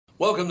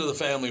Welcome to the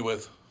family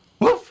with...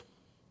 Woof!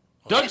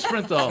 Doug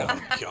Sprinthal.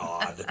 Oh,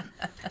 God.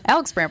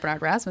 Alex Brandt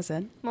Bernard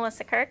Rasmussen.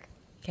 Melissa Kirk.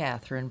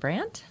 Catherine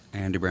Brandt.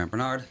 Andy Brandt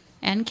Bernard.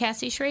 And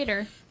Cassie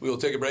Schrader. We will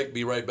take a break,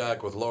 be right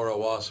back with Laura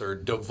Wasser.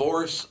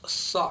 Divorce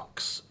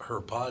Sucks,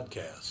 her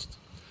podcast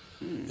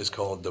is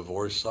called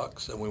Divorce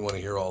Sucks, and we want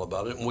to hear all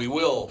about it. And we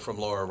will from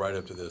Laura right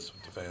after this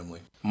with the family.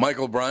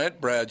 Michael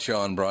Bryant,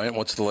 Bradshaw and Bryant,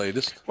 what's the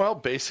latest? Well,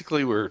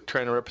 basically, we're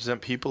trying to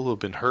represent people who have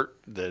been hurt,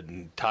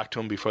 then talk to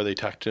them before they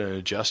talk to an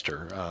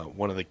adjuster.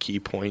 One of the key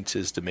points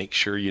is to make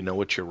sure you know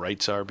what your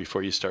rights are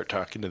before you start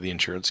talking to the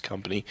insurance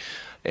company,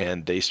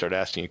 and they start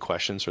asking you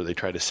questions or they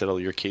try to settle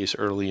your case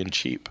early and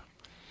cheap.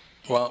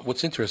 Well,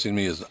 what's interesting to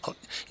me is,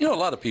 a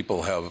lot of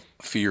people have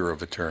fear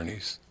of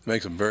attorneys. It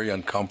makes them very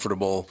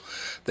uncomfortable.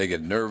 They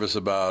get nervous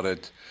about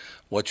it.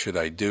 What should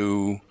I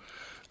do?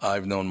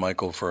 I've known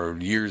Michael for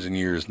years and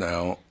years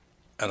now,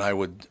 and I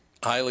would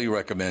highly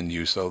recommend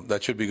you. So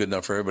that should be good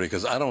enough for everybody,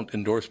 because I don't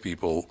endorse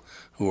people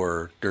who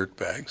are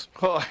dirtbags.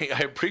 Well,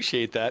 I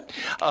appreciate that.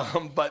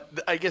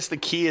 But I guess the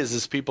key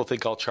is people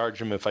think I'll charge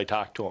them if I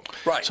talk to them.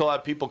 Right. So a lot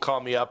of people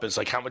call me up. It's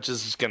like, how much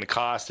is this going to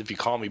cost if you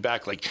call me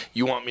back? Like,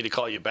 you want me to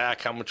call you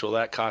back? How much will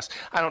that cost?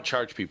 I don't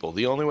charge people.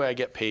 The only way I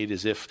get paid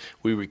is if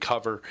we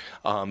recover,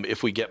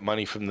 if we get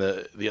money from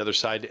the other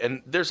side.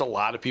 And there's a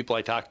lot of people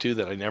I talk to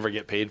that I never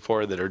get paid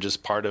for that are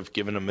just part of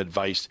giving them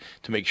advice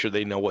to make sure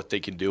they know what they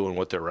can do and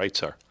what their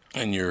rights are.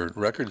 And your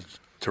record's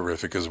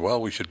terrific as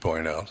well, we should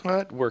point out.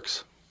 Well, it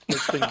works.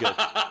 It's been good.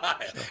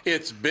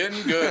 It's been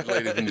good,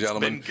 ladies and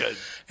gentlemen. It's been good.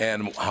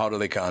 And how do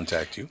they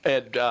contact you?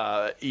 At,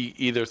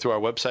 either through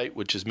our website,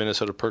 which is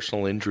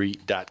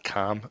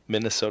minnesotapersonalinjury.com,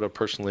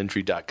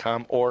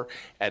 minnesotapersonalinjury.com, or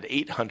at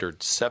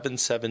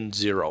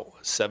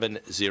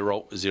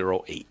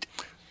 800-770-7008.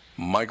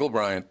 Michael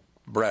Bryant,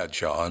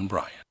 Bradshaw and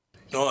Bryant.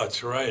 Oh,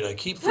 that's right. I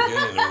keep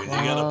forgetting it. You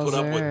got to put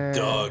up with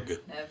Doug.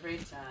 Every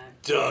time.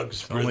 Doug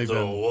Only been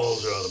Sprinthal,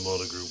 Walser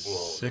Automotive Group.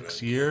 Walser.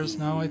 6 years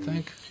now, I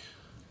think.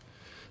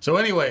 So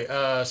anyway,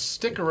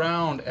 stick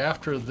around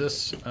after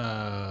this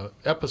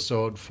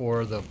episode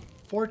for the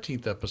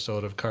 14th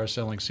episode of Car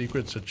Selling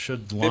Secrets. It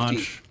should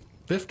launch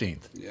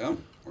 15th. Yeah,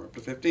 we're up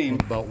to 15.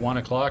 About 1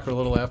 o'clock or a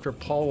little after.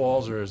 Paul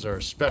Walser is our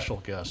special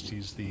guest.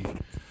 He's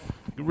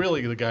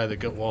really the guy that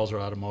got Walser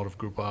Automotive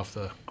Group off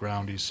the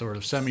ground. He's sort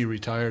of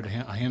semi-retired,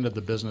 handed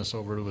the business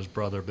over to his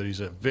brother, but he's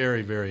a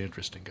very, very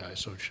interesting guy,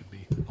 so it should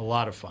be a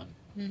lot of fun.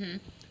 Mm-hmm.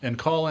 And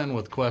call in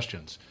with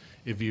questions.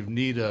 If you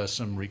need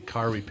some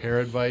car repair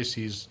advice,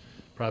 he's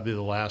probably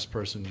the last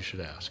person you should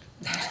ask.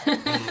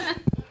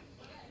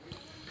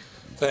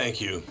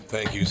 Thank you.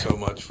 Thank you so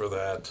much for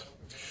that.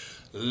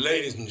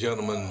 Ladies and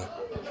gentlemen.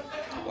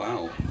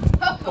 Wow.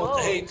 Oh,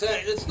 hey,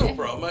 it's no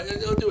problem.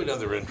 I'll do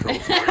another intro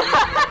for you.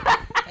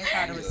 I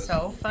thought it was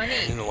so funny.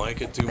 I didn't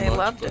like it too much. They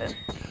loved it.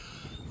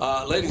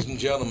 Ladies and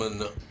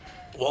gentlemen,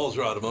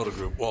 Walser Automotive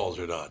Group,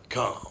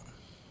 Walser.com.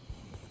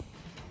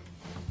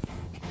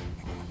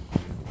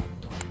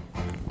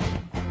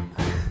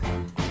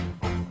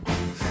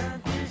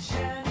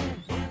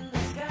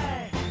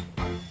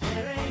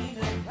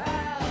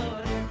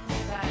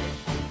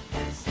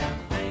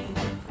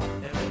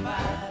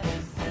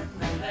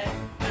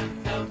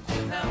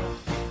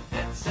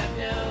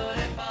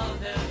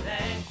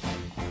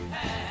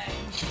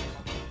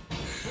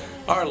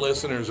 Our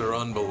listeners are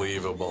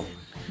unbelievable.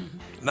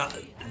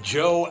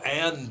 Joe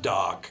and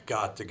Doc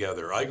got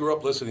together. I grew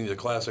up listening to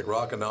classic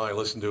rock, and now I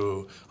listen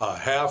to a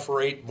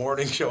half-rate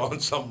morning show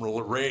on some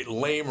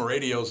lame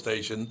radio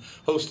station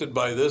hosted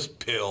by this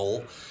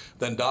pill.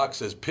 Then Doc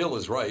says, pill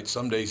is right.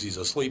 Some days he's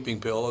a sleeping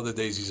pill, other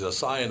days he's a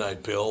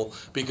cyanide pill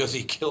because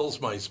he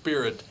kills my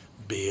spirit,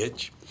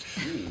 bitch.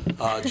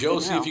 Joe,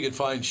 see if you could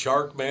find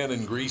Shark Man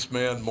and Grease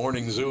Man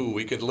Morning Zoo.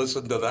 We could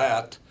listen to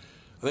that.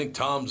 I think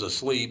Tom's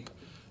asleep.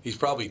 He's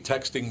probably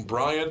texting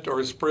Bryant or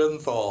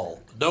Sprinthal.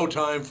 No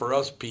time for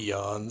us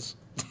peons.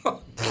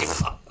 God.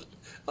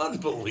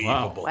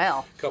 Unbelievable. Wow.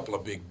 Well. Couple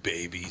of big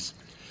babies.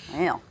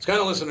 Well. It's kind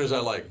of listeners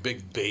I like,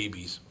 big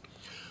babies.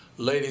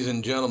 Ladies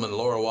and gentlemen,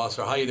 Laura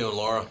Wasser. How you doing,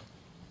 Laura?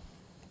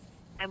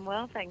 I'm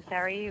well, thanks. How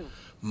are you?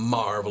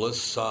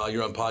 Marvelous.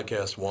 You're on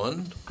Podcast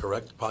One,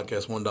 correct?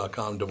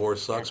 Podcast1.com,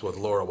 Divorce Sucks with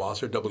Laura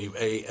Wasser,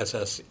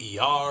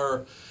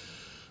 WASSER.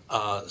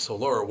 So,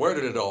 Laura, where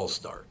did it all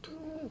start?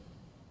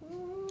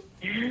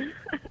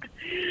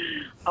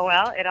 Oh,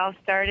 well, it all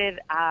started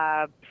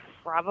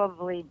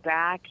probably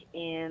back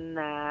in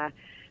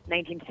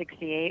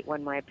 1968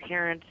 when my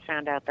parents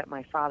found out that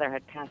my father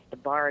had passed the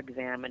bar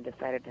exam and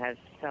decided to have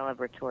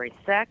celebratory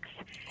sex,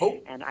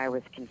 and I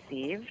was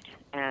conceived.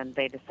 And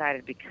they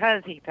decided,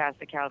 because he passed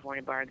the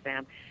California bar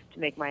exam, to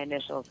make my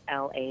initials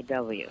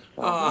LAW.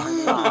 So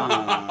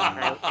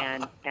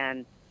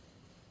and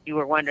you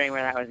were wondering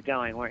where that was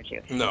going, weren't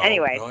you? No.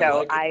 Anyway, no,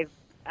 so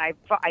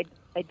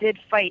I did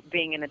fight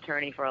being an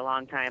attorney for a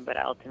long time, but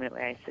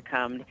ultimately I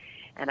succumbed.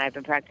 And I've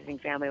been practicing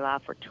family law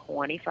for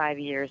 25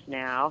 years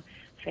now.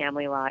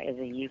 Family law is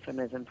a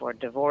euphemism for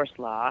divorce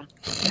law.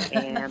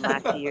 And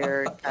last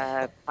year,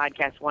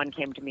 Podcast One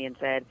came to me and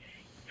said,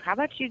 how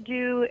about you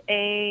do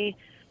a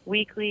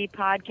weekly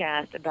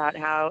podcast about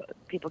how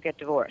people get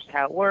divorced,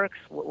 how it works,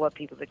 what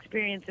people's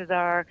experiences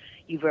are.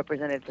 You've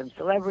represented some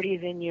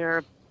celebrities in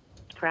your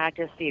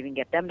practice, so you can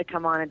get them to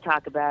come on and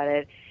talk about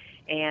it.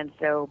 And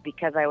so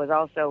because I was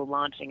also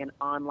launching an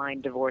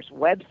online divorce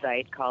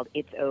website called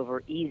It's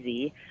Over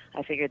Easy,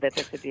 I figured that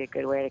this would be a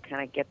good way to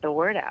kind of get the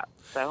word out.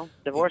 So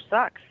divorce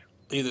sucks.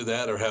 Either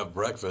that or have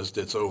breakfast.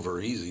 It's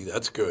over easy.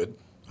 That's good.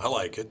 I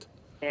like it.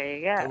 There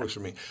you go. That works for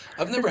me.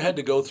 I've never had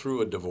to go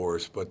through a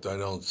divorce, but I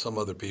know some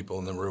other people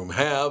in the room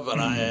have, and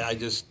I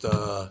just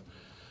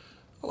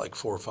like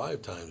 4 or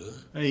 5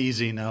 times.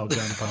 Easy now,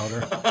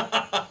 gunpowder.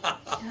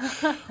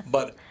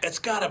 But it's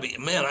got to be,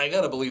 man, I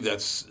got to believe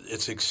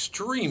it's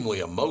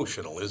extremely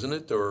emotional, isn't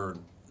it? Or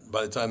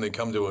by the time they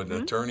come to an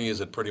attorney, is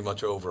it pretty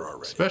much over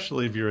already?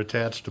 Especially if you're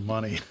attached to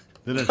money.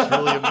 Then it's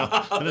really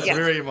then it's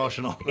very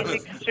emotional.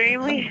 It's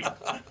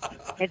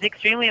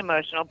extremely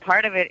emotional.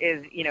 Part of it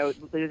is,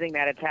 losing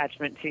that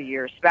attachment to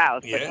your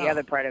spouse, but the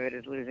other part of it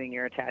is losing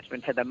your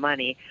attachment to the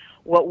money.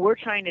 What we're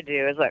trying to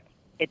do is, look,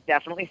 it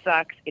definitely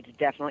sucks. It's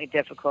definitely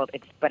difficult.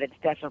 But it's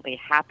definitely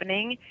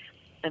happening.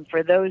 And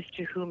for those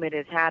to whom it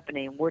is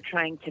happening, we're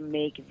trying to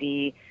make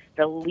the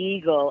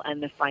legal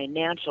and the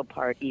financial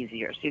part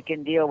easier, so you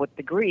can deal with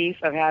the grief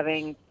of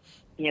having,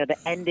 the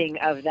ending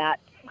of that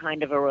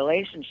kind of a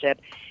relationship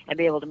and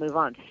be able to move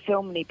on.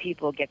 So many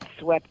people get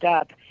swept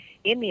up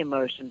in the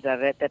emotions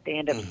of it that they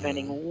end up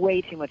spending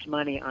way too much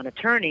money on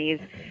attorneys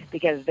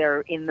because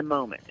they're in the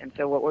moment. And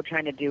so what we're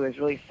trying to do is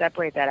really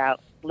separate that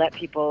out, let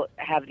people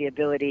have the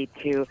ability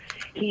to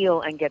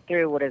heal and get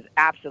through what is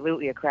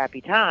absolutely a crappy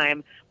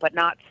time, but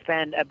not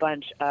spend a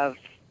bunch of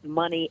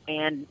money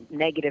and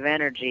negative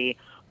energy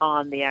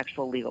on the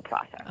actual legal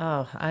process.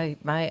 Oh,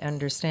 I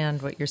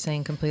understand what you're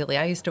saying completely.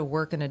 I used to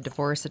work in a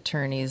divorce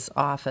attorney's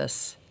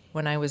office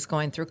when I was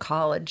going through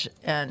college,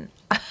 and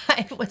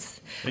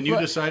And you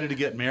decided to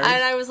get married?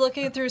 And I was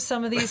looking through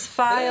some of these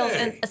files,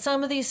 and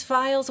some of these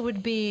files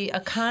would be a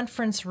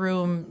conference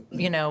room,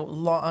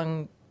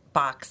 long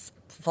box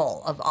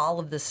full of all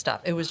of this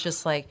stuff. It was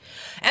just like,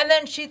 and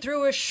then she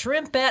threw a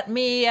shrimp at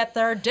me at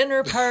our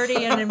dinner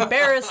party and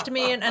embarrassed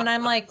me. And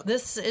I'm like,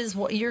 this is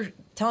what you're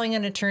telling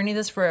an attorney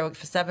this for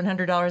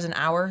 $700 an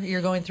hour?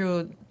 You're going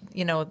through,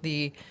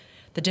 the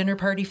dinner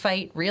party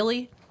fight?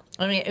 Really?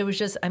 I mean, it was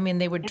just,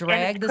 they would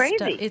drag this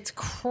stuff. It's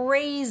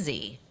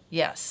crazy.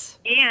 Yes.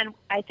 And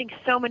I think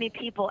so many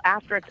people,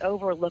 after it's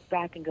over, look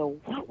back and go,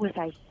 what was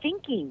I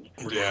thinking?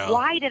 Yeah.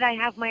 Why did I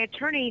have my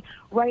attorney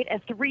write a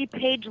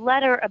 3-page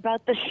letter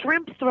about the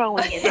shrimp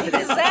throwing into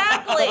this?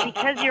 Exactly. But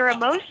because you're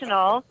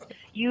emotional,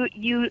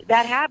 you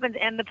that happens.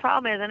 And the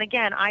problem is, and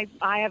again, I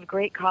have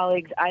great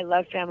colleagues. I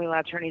love family law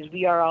attorneys.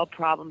 We are all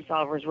problem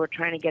solvers. We're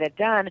trying to get it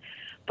done.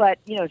 But,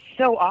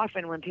 so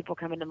often when people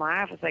come into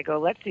my office, I go,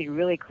 let's be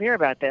really clear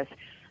about this.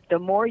 The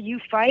more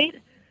you fight,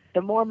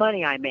 the more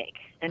money I make.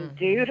 And,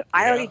 dude,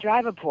 I already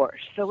drive a Porsche.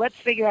 So let's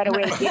figure out a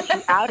way to get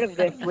you out of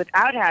this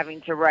without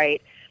having to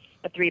write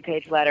a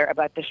 3-page letter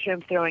about the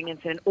shrimp throwing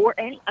incident or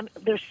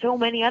there's so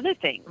many other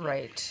things.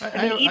 Right.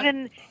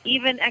 Even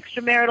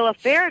extramarital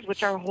affairs,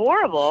 which are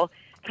horrible.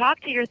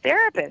 Talk to your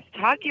therapist.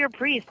 Talk to your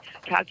priest.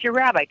 Talk to your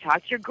rabbi.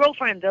 Talk to your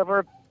girlfriends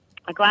over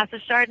a glass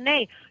of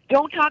Chardonnay.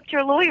 Don't talk to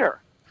your lawyer.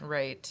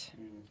 Right.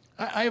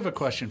 I have a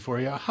question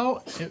for you.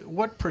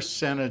 What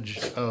percentage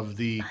of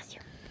the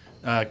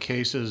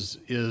cases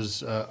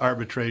is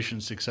arbitration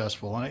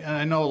successful? And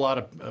I know a lot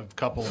of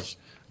couples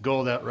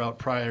go that route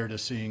prior to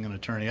seeing an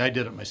attorney. I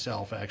did it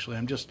myself, actually.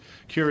 I'm just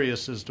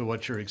curious as to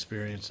what your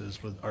experience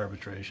is with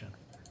arbitration.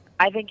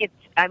 I think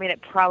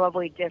it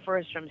probably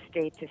differs from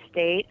state to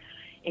state.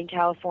 In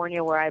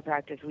California, where I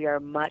practice, we are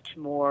much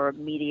more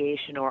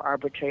mediation or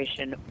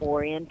arbitration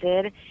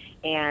oriented,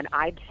 and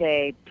I'd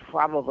say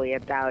probably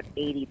about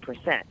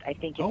 80%. I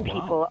think if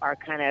people are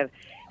kind of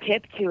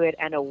hip to it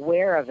and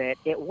aware of it,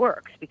 it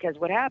works, because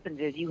what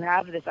happens is you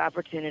have this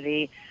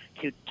opportunity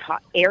to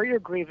air your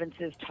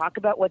grievances, talk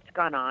about what's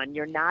gone on.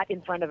 You're not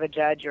in front of a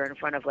judge, you're in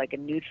front of like a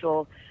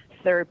neutral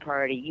third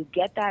party. You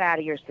get that out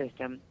of your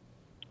system.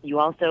 You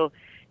also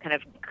kind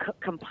of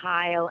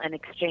compile and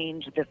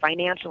exchange the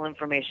financial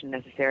information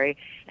necessary,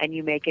 and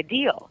you make a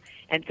deal.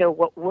 And so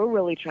what we're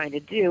really trying to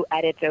do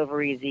at It's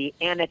Over Easy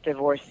and at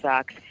Divorce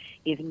Sucks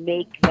is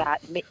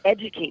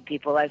educate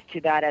people as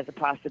to that as a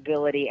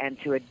possibility and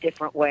to a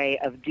different way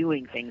of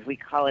doing things. We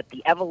call it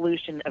the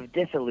evolution of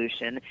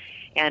dissolution.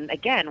 And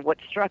again, what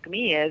struck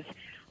me is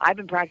I've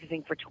been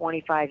practicing for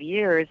 25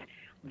 years.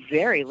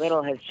 Very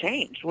little has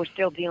changed. We're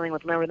still dealing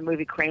with, remember the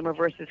movie Kramer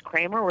versus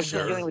Kramer? We're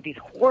still dealing with these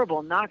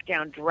horrible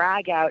knockdown,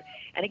 drag out.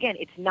 And again,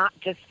 it's not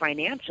just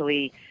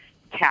financially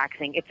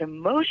taxing, it's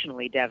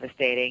emotionally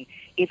devastating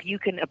if you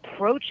can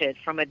approach it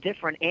from a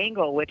different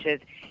angle, which is,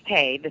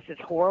 hey, this is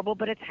horrible,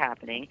 but it's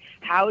happening.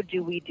 How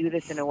do we do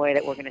this in a way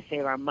that we're going to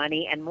save our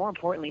money and, more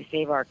importantly,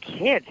 save our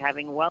kids,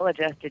 having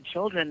well-adjusted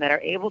children that are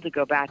able to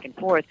go back and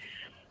forth?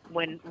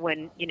 When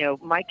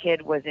my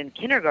kid was in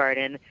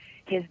kindergarten,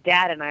 his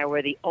dad and I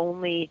were the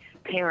only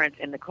parents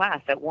in the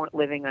class that weren't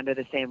living under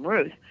the same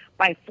roof.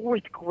 By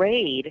 4th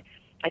grade,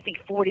 I think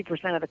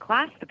 40% of the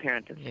class, the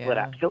parents have split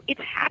Yeah. up. So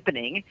it's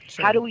happening.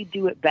 Sure. How do we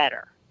do it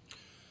better?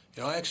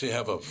 I actually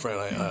have a friend.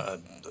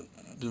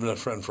 I've been a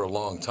friend for a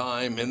long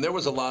time, and there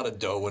was a lot of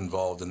dough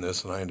involved in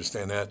this, and I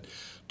understand that.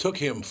 Took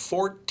him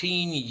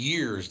 14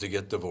 years to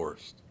get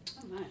divorced.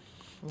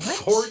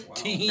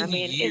 14 I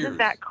mean, years. isn't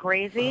that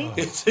crazy?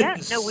 It's No,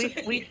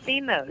 insane. we've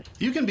seen those.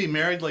 You can be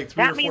married like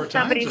three That or four means times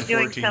somebody's in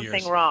doing 14 something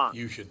years. wrong.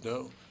 You should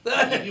know.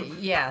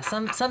 Yeah,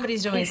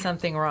 somebody's doing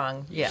something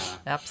wrong. Yeah,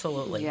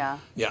 absolutely. Yeah.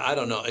 Yeah, I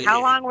don't know.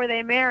 How long were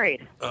they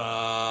married?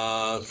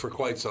 For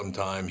quite some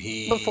time.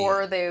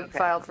 Before they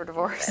filed for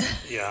divorce.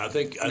 Yeah, I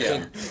think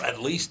at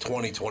least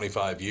 20,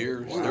 25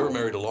 years. They were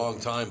married a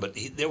long time, but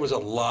there was a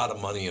lot of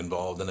money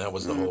involved, and that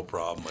was the whole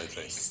problem, I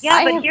think.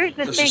 Yeah, but here's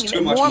the This thing: is too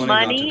much more money not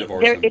to money,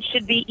 divorce them. it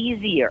should be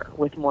easier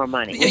with more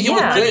money. Yeah, you would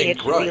Yeah. think, It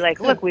should right. be like,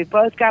 look, we've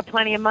both got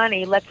plenty of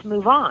money. Let's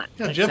move on.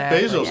 Yeah, Jeff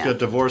Exactly, Bezos yeah. got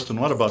divorced in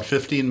what, about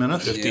 15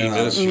 minutes? 15 Yeah.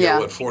 minutes, you Yeah.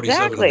 got, what,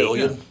 47 Exactly.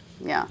 billion?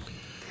 Yeah.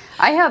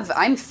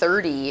 I'm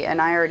 30,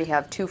 and I already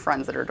have 2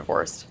 friends that are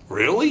divorced.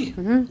 Really?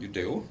 You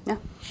do? Yeah.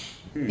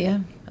 Yeah.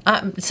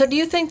 So do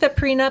you think that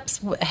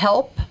prenups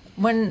help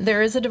when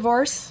there is a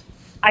divorce?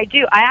 I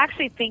do. I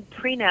actually think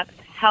prenups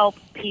help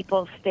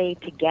people stay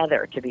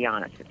together, to be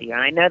honest with you.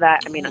 And I know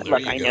that, I mean, Well, there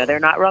look, you I go. know they're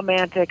not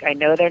romantic. I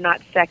know they're not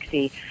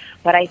sexy.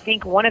 But I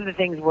think one of the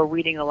things we're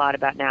reading a lot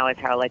about now is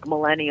how, like,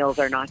 millennials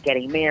are not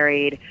getting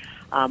married,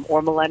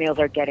 or millennials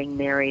are getting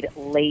married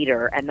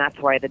later, and that's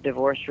why the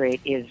divorce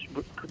rate is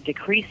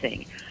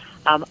decreasing.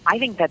 I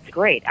think that's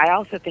great. I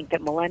also think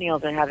that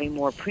millennials are having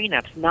more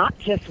prenups, not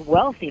just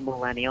wealthy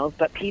millennials,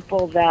 but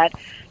people that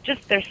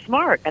just, they're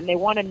smart and they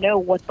want to know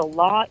what the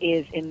law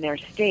is in their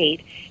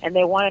state, and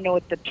they want to know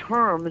what the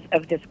terms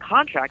of this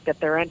contract that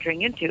they're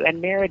entering into.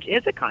 And marriage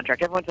is a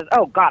contract. Everyone says,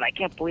 oh, God, I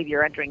can't believe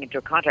you're entering into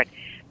a contract.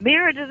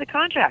 Marriage is a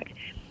contract.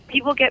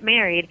 People get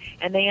married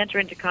and they enter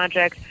into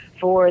contracts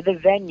for the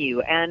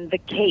venue and the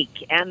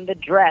cake and the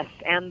dress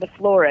and the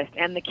florist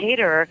and the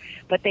caterer,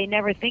 but they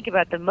never think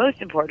about the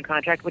most important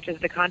contract, which is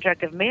the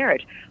contract of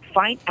marriage.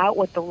 Find out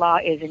what the law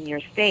is in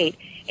your state,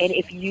 and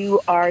if you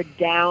are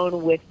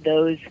down with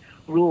those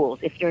rules.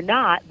 If you're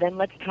not, then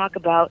let's talk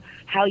about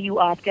how you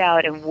opt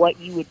out and what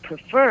you would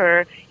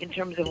prefer in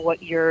terms of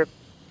what your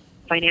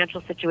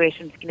financial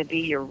situation is going to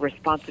be, your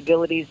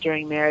responsibilities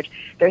during marriage.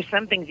 There's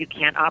some things you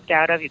can't opt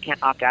out of. You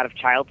can't opt out of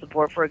child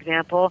support, for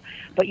example,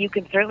 but you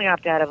can certainly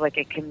opt out of like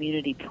a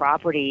community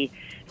property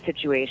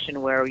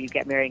situation where you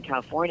get married in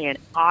California and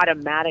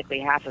automatically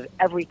half of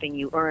everything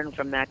you earn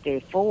from that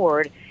day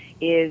forward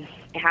is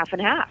half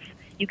and half.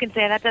 You can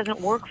say that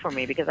doesn't work for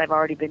me because I've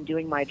already been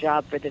doing my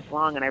job for this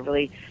long and I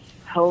really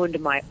honed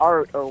my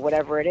art or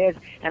whatever it is,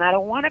 and I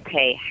don't want to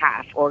pay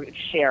half or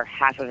share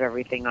half of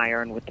everything I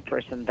earn with the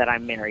person that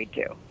I'm married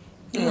to.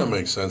 Yeah, that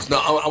makes sense. Now,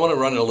 I want to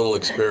run a little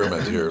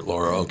experiment here,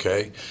 Laura,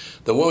 okay?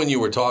 The woman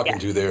you were talking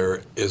to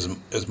there is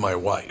my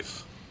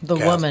wife. The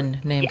Catherine.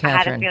 woman named I had a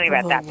Catherine. feeling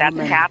about that. That's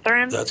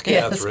Catherine? That's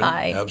Yes, Catherine.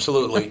 hi.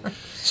 Absolutely.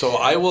 So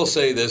I will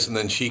say this, and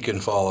then she can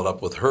follow it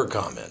up with her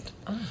comment.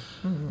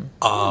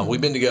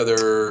 We've been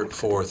together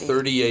for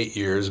 38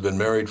 years, been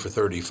married for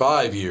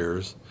 35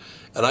 years,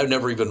 and I've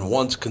never even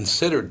once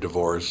considered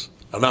divorce.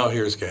 And now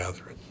here's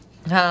Catherine.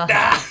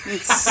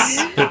 It's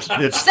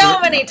So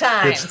many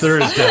times. It's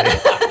Thursday.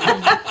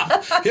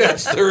 Yeah,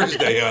 it's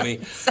Thursday, honey.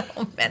 So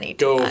many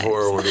Go times.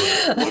 forward.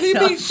 What do you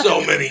mean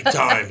so many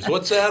times?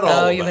 What's that all Oh,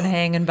 about? you've been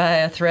hanging by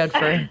a thread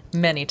for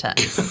many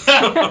times.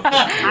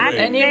 I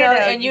And you say, know- though,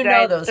 and you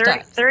know guys, those 30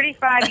 times.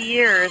 35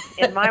 years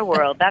in my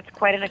world, that's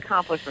quite an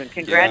accomplishment.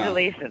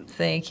 Congratulations.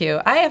 Thank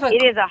you. I have a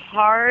It is a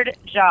hard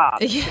job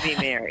Yeah. to be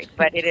married,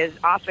 but it is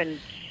often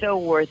so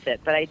worth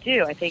it. But I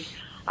think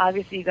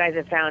obviously you guys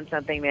have found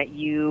something that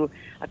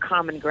a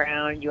common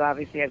ground. You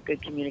obviously have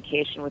good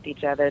communication with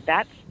each other.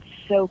 That's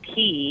so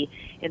key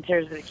in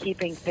terms of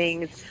keeping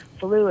things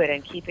fluid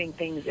and keeping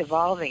things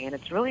evolving. And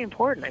it's really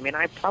important. I mean,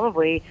 I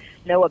probably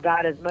know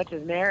about as much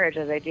as marriage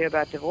as I do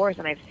about divorce,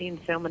 and I've seen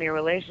so many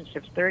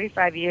relationships,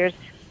 35 years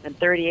and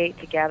 38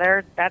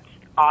 together. That's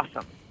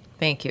awesome.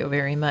 Thank you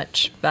very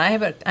much.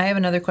 But I have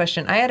another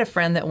question. I had a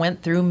friend that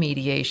went through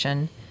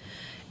mediation,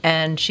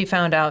 and she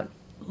found out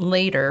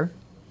later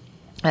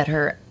that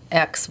her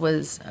ex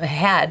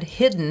had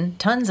hidden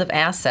tons of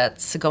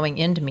assets going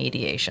into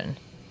mediation.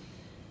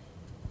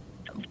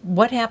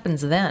 What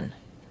happens then?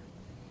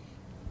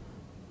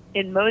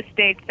 In most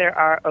states, there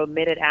are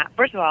omitted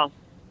First of all,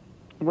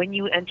 when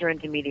you enter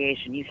into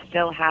mediation, you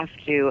still have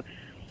to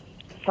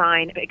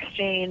sign,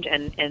 exchange,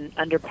 and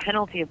under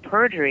penalty of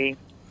perjury,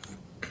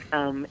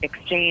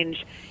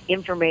 exchange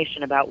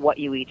information about what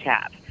you each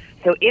have.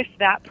 So if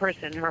that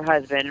person, her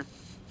husband,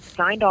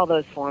 signed all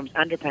those forms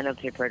under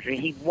penalty of perjury,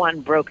 he,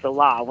 one, broke the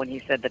law when he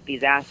said that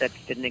these assets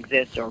didn't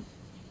exist or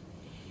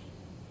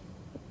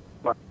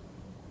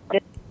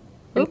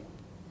Oop,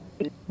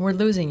 we're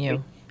losing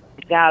you.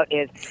 out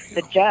is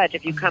the judge,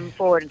 if you come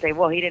forward and say,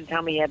 well, he didn't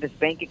tell me he had this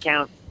bank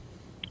account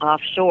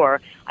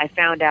offshore, I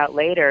found out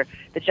later,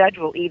 the judge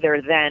will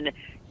either then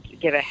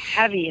give a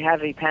heavy,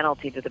 heavy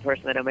penalty to the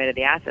person that omitted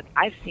the assets.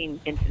 I've seen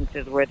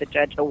instances where the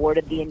judge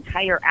awarded the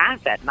entire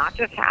asset, not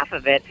just half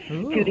of it,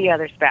 to the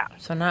other spouse.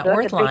 So not that's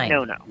worth a big lying.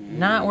 no-no.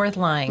 Not worth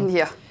lying.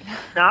 Yeah.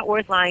 Not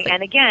worth lying.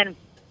 And again,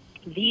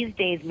 these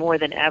days more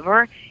than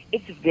ever,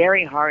 it's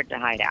very hard to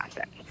hide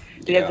assets.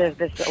 Because there's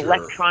this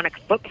electronic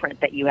footprint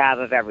that you have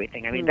of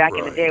everything. I mean, back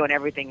in the day when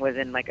everything was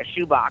in like a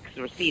shoebox,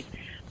 receipts.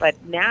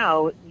 But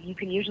now you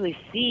can usually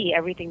see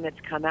everything that's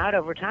come out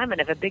over time.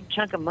 And if a big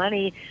chunk of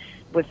money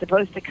was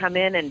supposed to come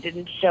in and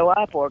didn't show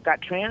up or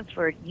got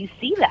transferred, you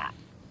see that.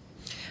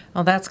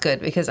 Well, that's good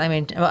because, I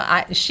mean,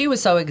 she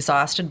was so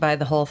exhausted by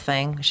the whole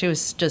thing. She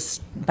was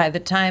just, by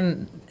the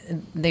time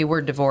they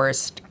were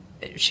divorced,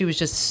 she was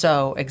just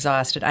so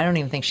exhausted. I don't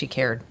even think she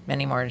cared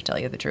anymore, to tell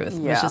you the truth. It was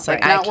Yeah, just like,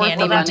 right. I Not worth can't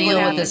the even deal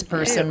money. with this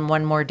person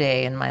one more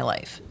day in my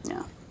life.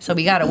 Yeah. So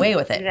we got away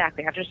with it.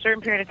 Exactly. After a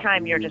certain period of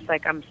time, you're just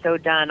like, I'm so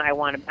done.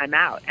 I'm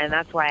out. And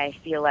that's why I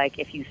feel like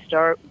if you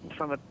start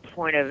from a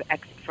point of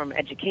from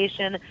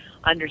education,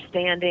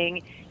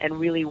 understanding, and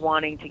really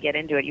wanting to get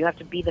into it, you have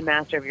to be the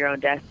master of your own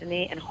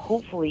destiny. And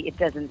hopefully, it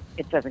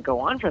doesn't go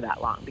on for that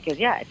long because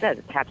it does.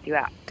 It taps you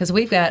out. Because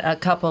we've got a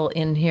couple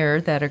in here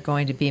that are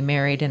going to be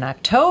married in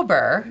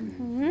October.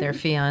 Their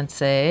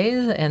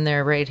fiancés, and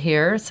they're right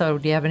here. So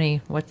do you have any,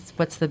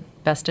 what's the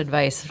best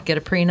advice? Get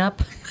a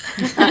prenup?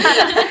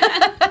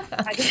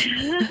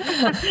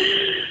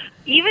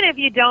 Even if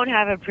you don't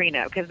have a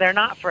prenup, because they're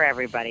not for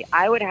everybody,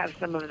 I would have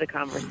some of the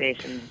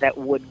conversations that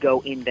would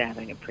go into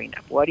having a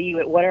prenup. What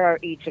are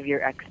each of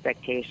your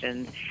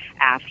expectations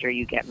after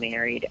you get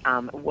married?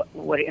 How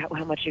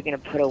much you're going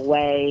to put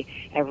away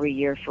every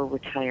year for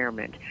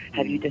retirement?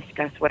 Have you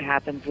discussed what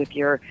happens with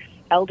your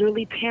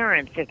elderly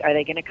parents? Are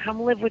they going to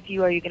come live with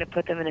you? Or are you going to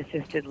put them in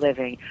assisted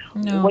living?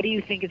 No. What do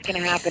you think is going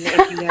to happen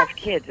if you have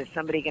kids? Is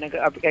somebody going to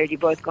go? Are you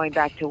both going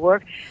back to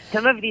work?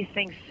 Some of these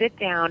things, sit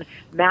down,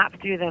 map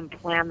through them,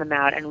 plan them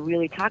out, and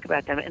really talk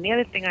about them. And the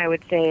other thing I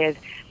would say is,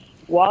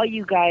 while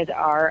you guys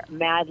are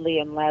madly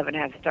in love and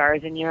have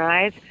stars in your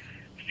eyes,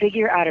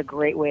 figure out a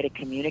great way to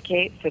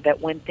communicate so that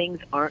when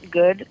things aren't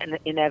good, and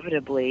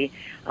inevitably,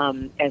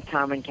 as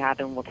Tom and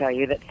Catherine will tell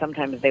you, that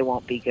sometimes they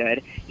won't be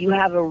good, you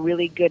have a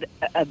really good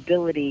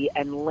ability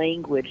and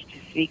language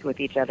to speak with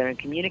each other and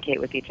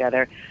communicate with each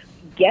other.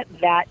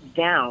 Get that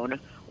down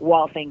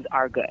while things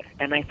are good.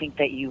 And I think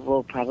that you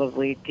will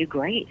probably do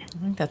great. I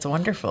think that's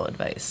wonderful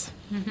advice.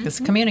 Because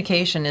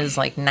communication is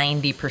like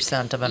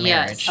 90% of a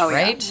marriage, Oh, yeah.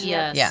 right?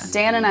 Yes.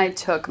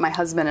 Yeah. My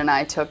husband and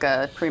I took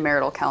a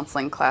premarital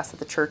counseling class at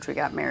the church we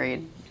got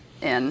married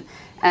in,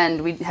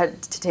 and we had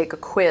to take a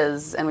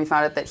quiz, and we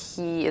found out that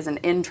he is an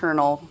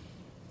internal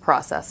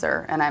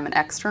processor and I'm an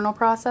external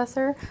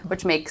processor,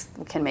 which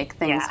can make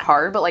things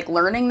hard. But like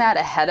learning that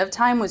ahead of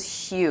time was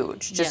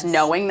huge. Just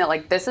knowing that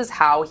like this is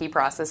how he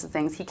processes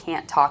things. He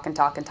can't talk and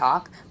talk and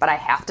talk, but I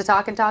have to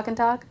talk and talk and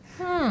talk.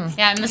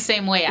 Yeah, I'm the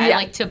same way. I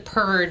like to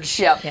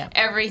purge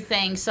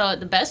everything. So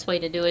the best way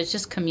to do it is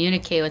just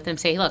communicate with them.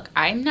 Say, look,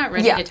 I'm not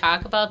ready to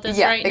talk about this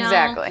right now.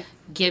 Exactly.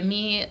 Give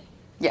me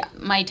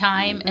my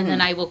time, and then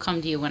I will come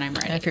to you when I'm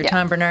ready. And if you're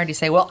Tom Bernard, you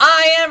say, well,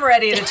 I am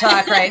ready to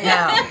talk right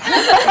now. Do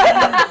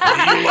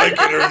you like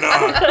it or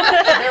not?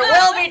 There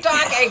will be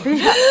talking.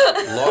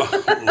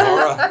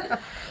 Laura?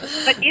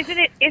 But isn't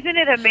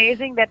it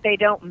amazing that they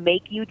don't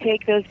make you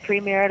take those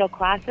premarital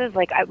classes?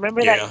 Like, I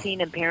remember that scene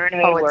in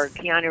Parenthood where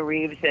Keanu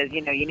Reeves says,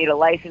 you need a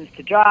license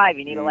to drive,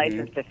 you need a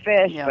license to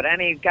fish, but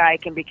any guy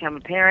can become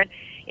a parent.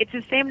 It's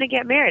the same to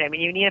get married. I mean,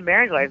 you need a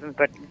marriage license,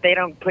 but they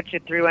don't put you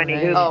through any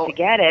hoops to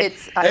get it.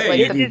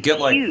 You can get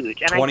like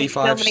huge.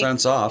 25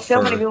 cents off.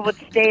 So many people would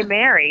stay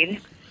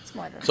married.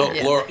 So,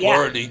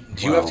 Laura, do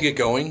you have to get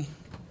going?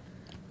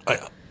 Do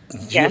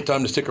you have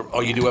time to stick?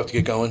 Oh, you do have to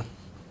get going?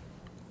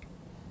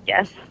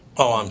 Yes.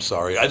 Oh, I'm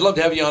sorry. I'd love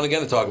to have you on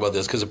again to talk about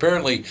this because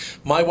apparently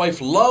my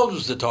wife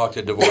loves to talk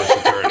to divorce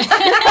attorneys.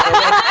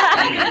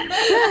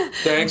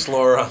 Thanks,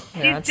 Laura.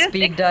 Yeah,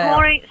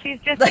 She's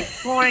just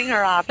exploring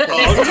her options.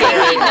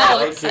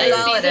 I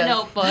see the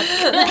notebook.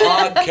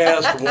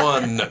 Podcast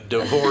 1,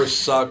 Divorce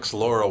Sucks,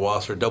 Laura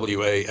Wasser,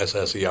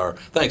 WASSER.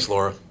 Thanks,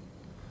 Laura.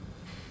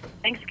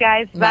 Thanks,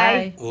 guys.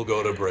 Bye. We'll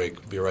go to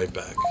break. Be right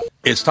back.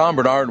 It's Tom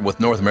Bernard with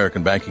North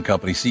American Banking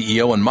Company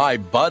CEO and my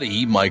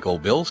buddy, Michael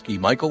Bilski.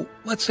 Michael,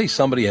 let's say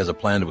somebody has a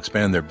plan to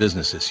expand their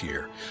business this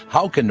year.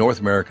 How can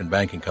North American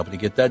Banking Company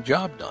get that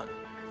job done?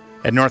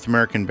 At North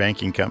American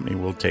Banking Company,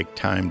 we'll take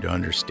time to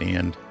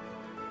understand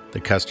the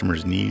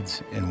customer's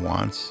needs and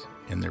wants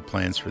and their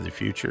plans for the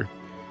future.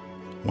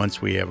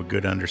 Once we have a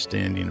good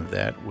understanding of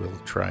that, we'll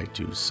try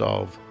to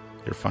solve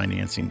their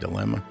financing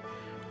dilemma.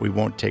 We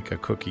won't take a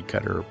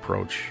cookie-cutter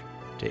approach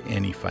to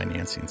any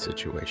financing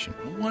situation.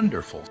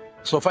 Wonderful.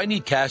 So if I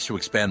need cash to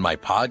expand my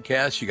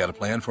podcast, you got a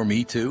plan for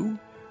me too?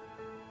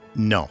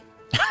 No.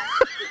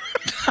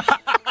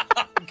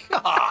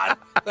 God,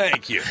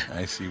 thank you.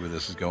 I see where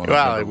this is going.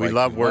 Well, we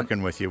love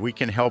working with you. We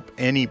can help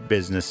any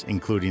business,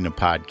 including a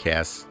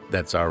podcast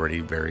that's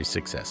already very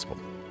successful.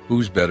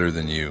 Who's better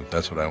than you?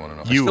 That's what I want to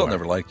know. You I still are.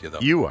 never liked you,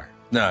 though. You are.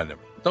 No, I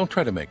never. Don't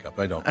try to make up.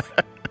 I don't.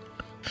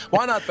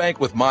 Why not bank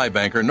with my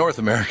banker, North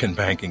American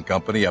Banking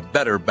Company, a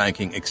better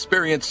banking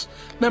experience,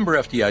 member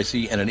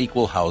FDIC, and an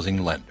equal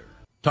housing lender.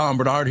 Tom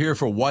Bernard here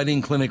for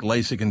Whiting Clinic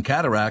LASIK and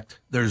Cataract.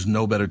 There's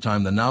no better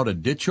time than now to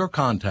ditch your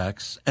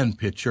contacts and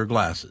pitch your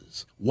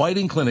glasses.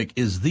 Whiting Clinic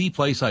is the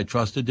place I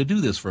trusted to do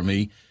this for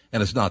me,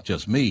 and it's not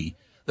just me.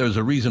 There's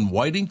a reason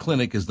Whiting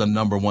Clinic is the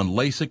 #1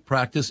 LASIK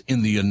practice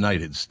in the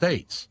United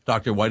States.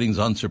 Dr. Whiting's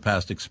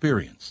unsurpassed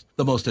experience,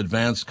 the most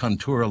advanced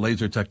Contura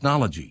laser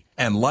technology,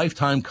 and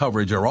lifetime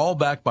coverage are all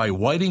backed by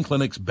Whiting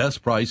Clinic's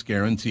best price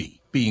guarantee.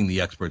 Being the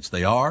experts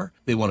they are,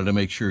 they wanted to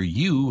make sure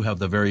you have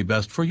the very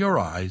best for your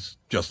eyes,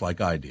 just like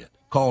I did.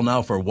 Call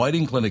now for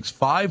Whiting Clinic's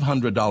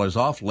 $500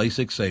 off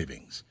LASIK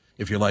savings.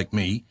 If you're like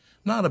me,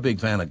 not a big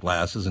fan of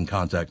glasses and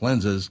contact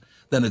lenses,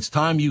 then it's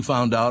time you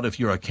found out if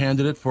you're a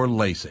candidate for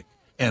LASIK.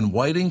 And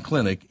Whiting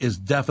Clinic is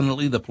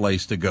definitely the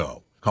place to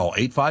go. Call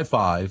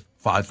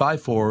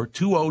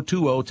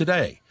 855-554-2020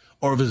 today,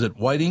 or visit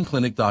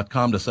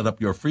whitingclinic.com to set up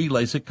your free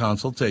LASIK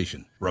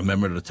consultation.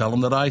 Remember to tell them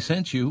that I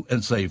sent you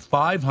and save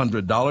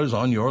 $500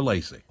 on your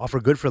LASIK. Offer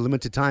good for a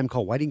limited time.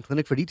 Call Whiting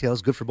Clinic for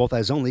details. Good for both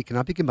eyes only.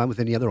 Cannot be combined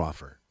with any other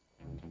offer.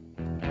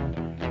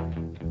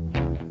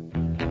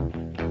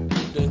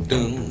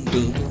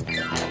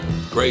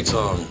 Great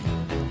song.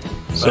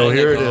 So Bang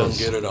here it it on, is.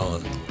 Get it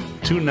on.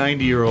 Two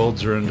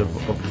 90-year-olds are in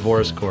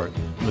divorce court.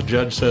 The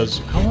judge says,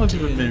 how long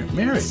have you been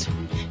married?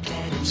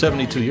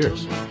 72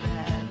 years.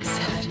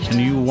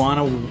 And you want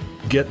to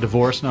get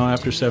divorced now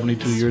after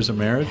 72 years of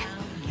marriage?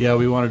 Yeah,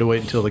 we wanted to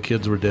wait until the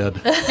kids were dead.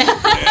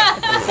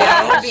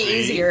 That would be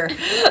easier.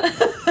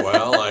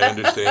 Well, I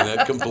understand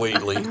that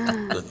completely.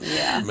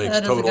 That makes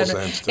total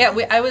sense to me.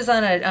 Yeah, I was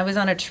on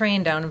a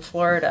train down in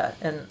Florida,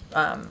 and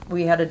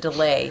we had a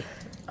delay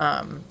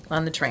on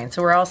the train,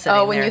 so we're all sitting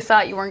there. Oh, when you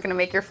thought you weren't going to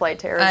make your flight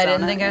to Arizona. I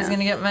didn't think I was going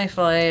to get my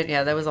flight.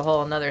 Yeah, that was a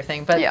whole another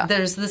thing. But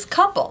there's this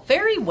couple,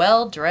 very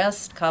well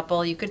dressed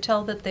couple. You could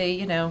tell that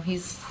they,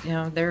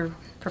 they're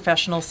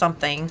professional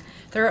something.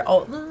 They're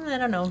old, I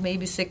don't know,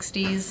 maybe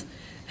 60s.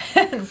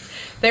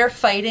 They're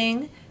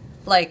fighting.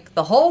 Like,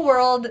 the whole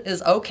world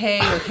is okay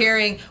with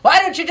hearing,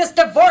 why don't you just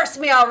divorce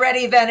me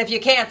already then if you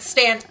can't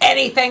stand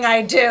anything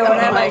I do? And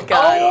I'm like,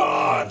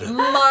 God. oh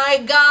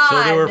my God.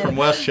 So they were from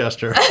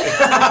Westchester.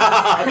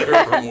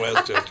 They're from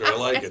Westchester. I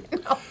like it.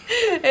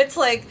 It's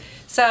like,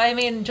 so I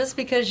mean, just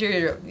because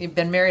you've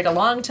been married a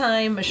long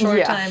time, a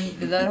short time,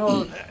 that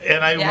whole...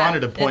 And I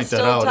wanted to point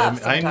that out.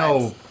 I know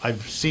sometimes.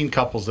 I've seen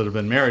couples that have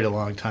been married a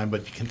long time,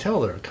 but you can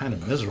tell they're kind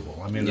of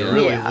miserable. I mean, they're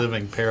really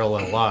living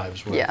parallel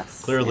lives. Where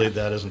clearly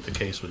that isn't the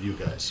case with you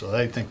guys. So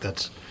I think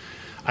that's...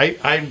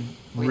 I'm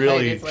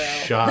really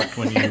shocked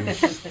when you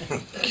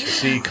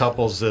see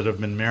couples that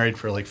have been married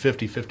for like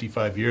 50,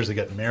 55 years. They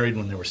got married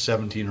when they were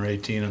 17 or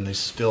 18, and they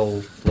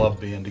still love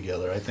being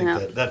together. I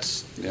think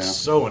that's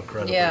so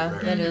incredible. Yeah,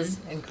 that is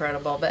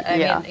incredible. But I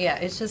mean,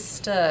 it's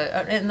just...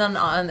 and then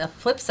on the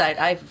flip side,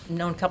 I've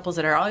known couples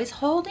that are always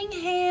holding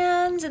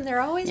hands, and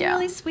they're always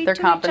really sweet to each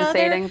other. They're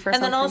compensating for something.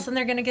 And then all of a sudden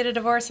they're going to get a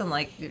divorce, and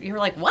like you're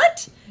like,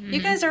 what?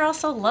 You guys are all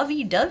so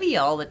lovey-dovey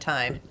all the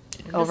time.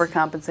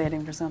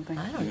 Overcompensating for something.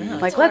 I don't know.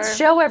 Like, let's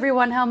show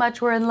everyone how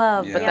much we're in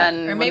love. But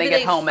then or when they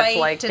get home, it's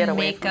like, get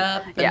away make from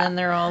up, and then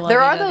they're all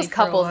There are those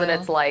couples that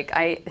it's like,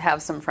 I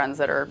have some friends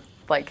that are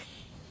like,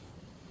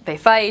 they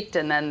fight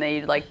and then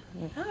they like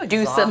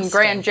do some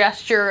grand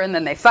gesture and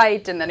then they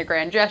fight and then a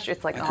grand gesture.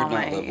 It's like, oh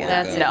my God.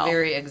 That's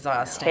very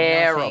exhausting.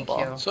 Terrible.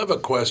 No, thank you. So I have a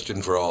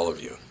question for all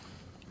of you.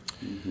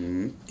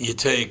 You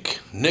take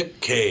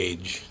Nick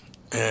Cage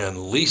and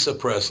Lisa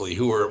Presley,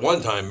 who were at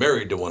one time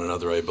married to one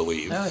another, I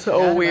believe. Oh,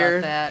 so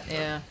weird. That,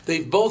 yeah.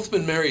 They've both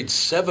been married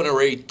 7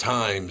 or 8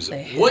 times.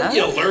 Wouldn't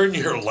you learn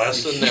your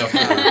lesson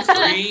after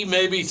 3?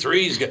 Maybe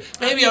 3's good.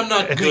 Maybe I'm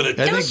not good at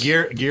this. I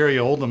think Gary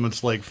Oldham,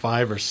 it's like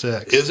 5 or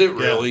 6. Is it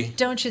really?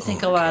 Don't you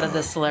think a lot of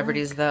the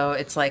celebrities, though,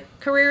 it's like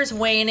careers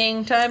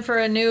waning, time for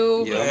a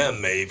new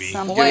maybe.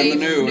 Wife,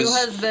 new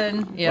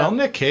husband. Yeah. Well,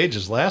 Nick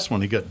Cage's last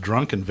one, he got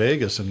drunk in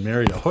Vegas and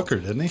married a hooker,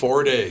 didn't he?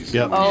 4 days.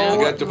 Yep. Oh,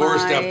 he got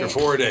divorced after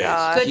 4 days.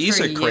 God. He's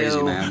a crazy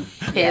man.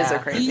 He is a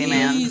crazy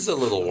man. He's a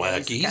little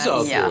wacky. He's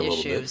out there a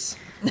little bit.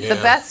 The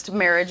best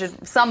marriage,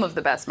 some of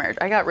the best marriage.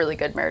 I got really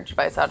good marriage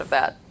advice out of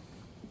that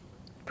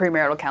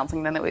premarital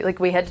counseling. Then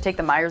that we had to take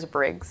the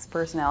Myers-Briggs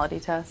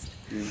personality test,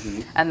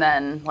 and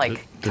then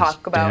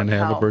talk about Dan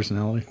have a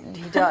personality?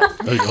 He does.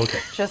 Okay.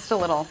 Just a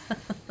little.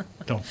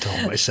 Don't tell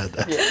him I said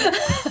that.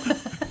 Yeah.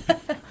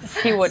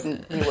 He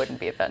wouldn't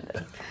be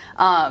offended.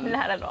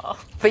 Not at all.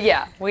 But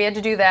yeah, we had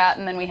to do that,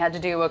 and then we had to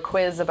do a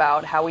quiz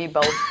about how we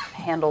both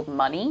handled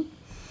money.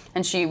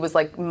 And she was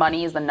like,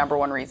 money is the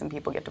 #1 reason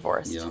people get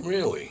divorced. Yeah.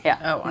 Really?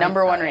 Yeah.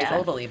 #1 reason. I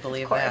totally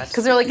believe that.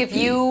 Because they're like, if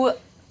you're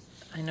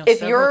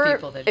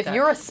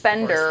a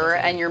spender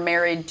and you're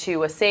married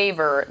to a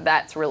saver,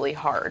 that's really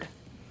hard.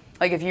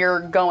 Like if you're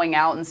going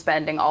out and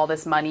spending all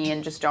this money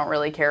and just don't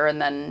really care, and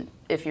then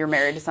if you're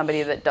married to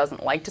somebody that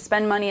doesn't like to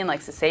spend money and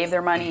likes to save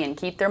their money and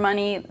keep their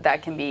money,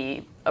 that can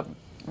be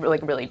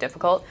really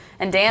difficult.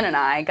 And Dan and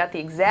I got the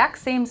exact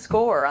same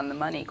score on the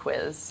money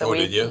quiz. So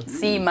we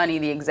see money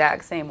the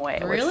exact same way.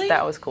 Really? Which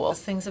that was cool.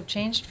 Things have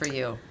changed for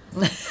you.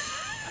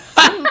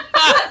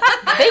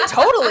 They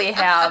totally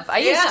have. I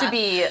used to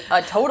be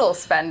a total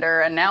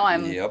spender, and now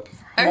I'm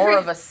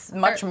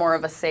much more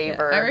of a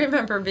saver. I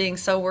remember being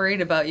so worried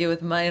about you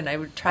with money, and I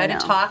would try to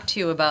talk to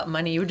you about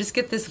money. You would just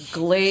get this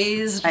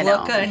glazed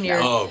look on your.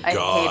 Oh God!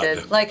 I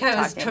hated like I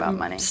was about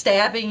money.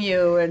 stabbing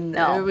you, and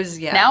it was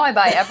Now I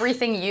buy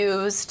everything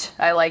used.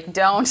 I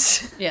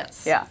don't.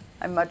 Yes. Yeah,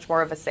 I'm much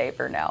more of a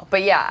saver now.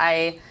 But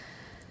yeah,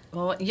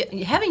 Well,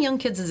 having young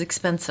kids is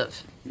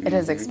expensive. It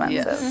is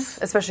expensive,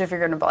 especially if you're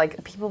going to buy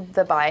people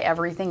that buy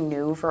everything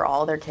new for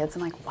all their kids.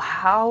 I'm like,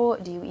 how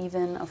do you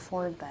even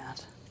afford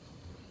that?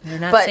 They're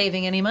not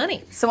saving any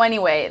money. So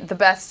anyway, the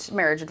best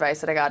marriage advice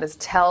that I got is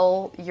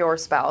tell your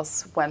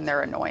spouse when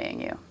they're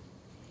annoying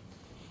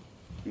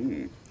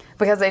you.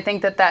 Because I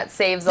think that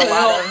saves a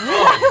lot of...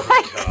 Oh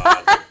my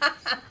God.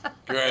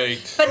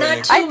 Great. But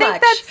not too I think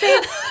much. that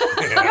saves...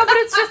 No, but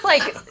it's just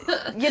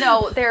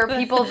like, there are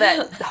people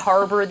that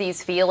harbor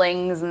these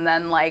feelings and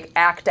then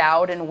act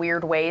out in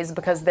weird ways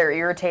because they're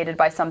irritated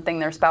by something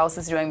their spouse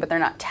is doing, but they're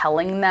not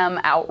telling them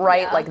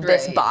outright,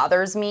 this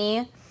bothers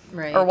me.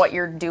 Right. Or what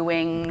you're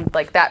doing,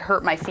 that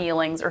hurt my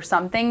feelings or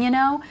something,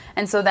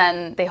 And so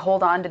then they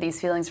hold on to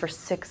these feelings for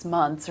 6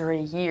 months or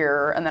a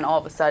year, and then all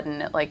of a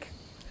sudden it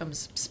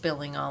comes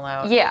spilling all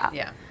out. Yeah.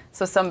 Yeah.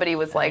 So somebody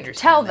was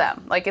tell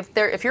them.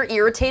 If you're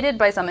irritated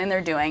by something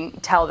they're doing,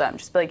 tell them.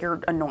 Just be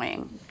you're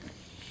annoying.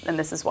 And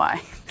this is why.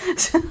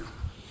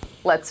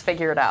 Let's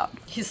figure it out.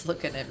 He's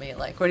looking at me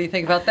what do you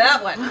think about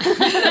that one?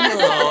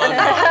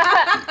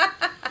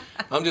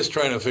 I'm just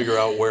trying to figure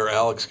out where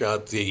Alex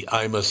got the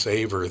 "I'm a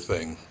saver"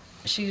 thing.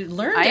 She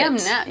learned it. I am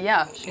now,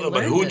 yeah.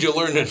 But who'd you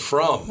learn it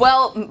from?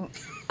 Well,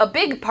 a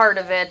big part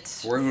of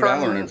it. Where did I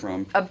learn it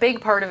from? A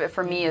big part of it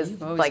for me is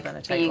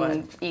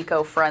being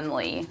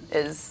eco-friendly,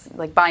 is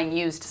buying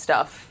used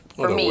stuff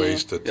for me. What a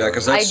waste of time. Yeah,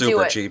 because that's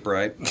super cheap,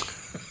 right?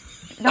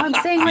 No, I'm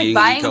saying being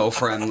buying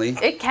eco-friendly.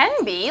 It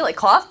can be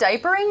cloth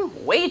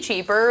diapering, way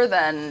cheaper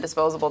than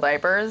disposable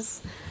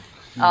diapers.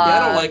 I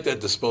don't like that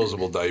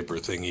disposable diaper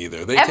thing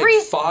either. They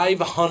take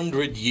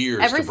 500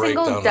 years to break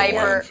down in a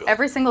landfill.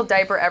 Every single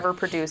diaper ever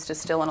produced is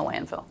still in a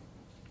landfill.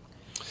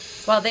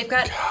 Well, they've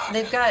got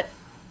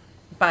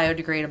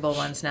biodegradable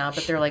ones now,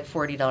 but they're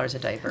 $40 a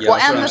diaper. Yeah,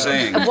 that's what I'm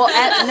saying. Well,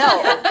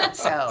 no.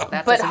 So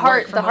that but doesn't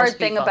work for the hard most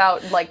thing people.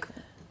 about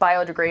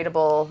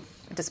biodegradable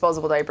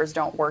disposable diapers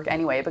don't work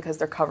anyway because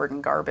they're covered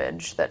in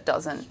garbage that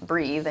doesn't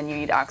breathe, and you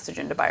need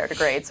oxygen to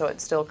biodegrade, so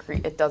it still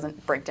it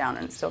doesn't break down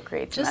and it still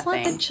creates just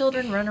methane. let the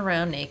children run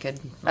around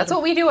naked. That's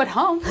what we do at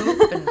home.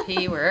 Poop and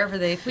pee wherever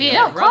they feel.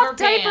 No, cloth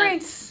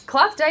diapering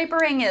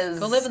is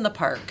go live in the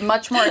park.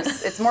 Much more.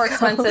 It's more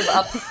expensive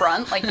up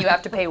front. You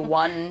have to pay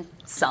one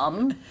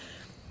sum.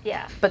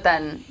 Yeah. But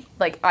then,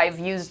 I've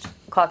used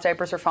cloth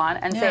diapers for Fawn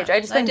and Sage. I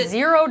just spent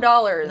 $0 on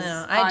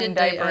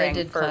diapering. I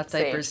did for cloth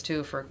Sage. diapers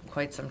too for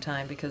quite some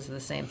time because of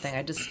the same thing.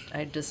 I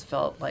just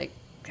felt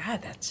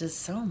God, that's just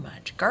so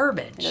much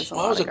garbage. It is a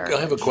lot of garbage. I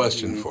have a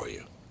question for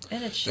you.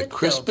 And it's the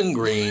Crisp and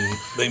Green,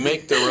 they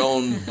make their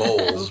own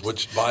bowls,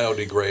 which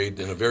biodegrade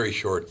in a very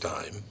short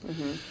time.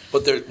 Mm-hmm.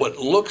 But they're what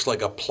looks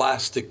like a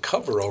plastic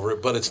cover over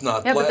it, but it's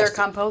not plastic. Yeah, but they're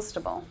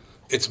compostable.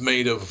 It's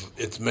made of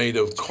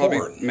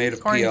corn. Made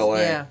of PLA.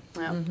 Yeah.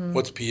 Mm-hmm.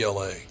 What's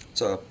PLA? It's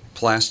a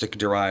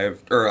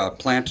plant-derived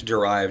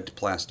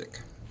plastic.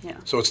 Yeah.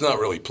 So it's not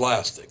really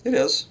plastic. It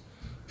is.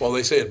 Well,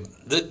 they said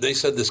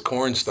this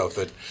corn stuff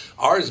that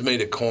ours is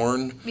made of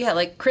corn.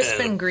 Yeah,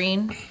 Crisp and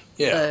Green.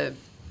 Yeah. The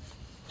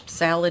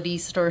salady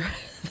store.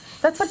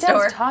 That's what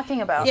Dad's talking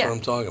about. That's what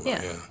I'm talking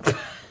about. Yeah.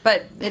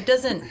 But it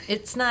doesn't.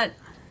 It's not.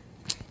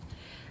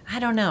 I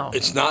don't know.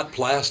 It's not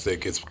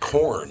plastic. It's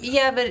corn.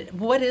 Yeah, but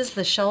what is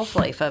the shelf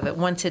life of it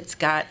once it's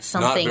got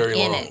something not very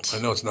in long. it? I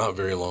know it's not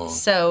very long.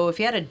 So if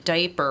you had a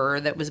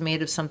diaper that was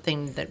made of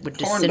something that would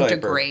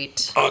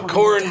disintegrate, a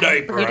corn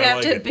diaper, you'd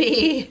have to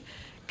be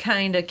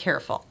kind of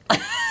careful.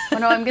 Oh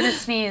no, I'm gonna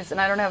sneeze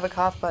and I don't have a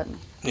cough button.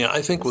 Yeah,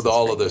 I think with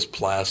all of this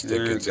plastic,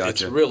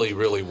 it's really,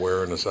 really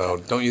wearing us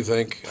out. Don't you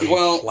think?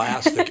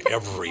 Plastic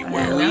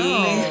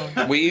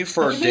everywhere. We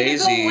for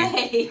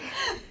Daisy.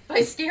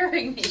 By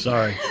scaring me.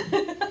 Sorry.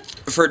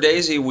 For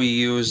Daisy, we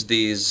use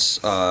these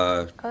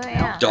dog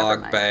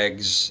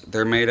bags.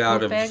 They're made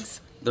out of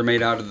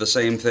the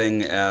same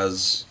thing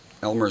as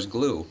Elmer's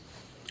glue.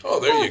 Oh,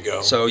 there you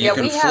go. So you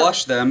can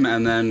flush them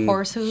and then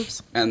horse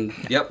hooves. And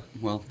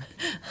well,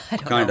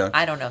 kind of.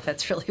 I don't know if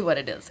that's really what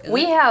it is.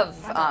 We have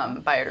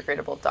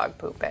biodegradable dog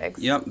poop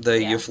bags. Yep.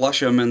 You flush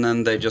them and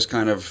then they just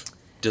kind of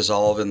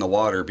dissolve in the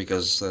water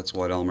because that's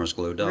what Elmer's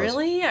glue does.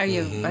 Really? Are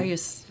you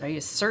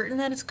certain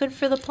that it's good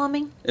for the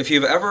plumbing? If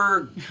you've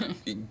ever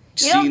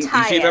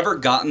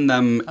gotten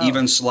them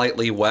even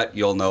slightly wet,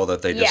 you'll know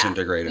that they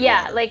disintegrate in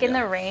water. In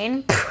the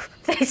rain,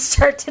 they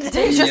start to go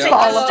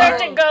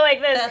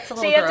like this. That's a so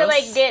little you have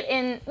gross. to get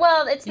in.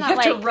 Well, it's not you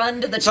have to run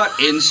to the. It's not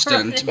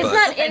instant. It's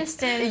not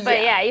instant, but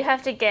you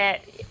have to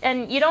get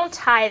And you don't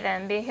tie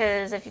them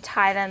because if you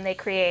tie them, they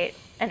create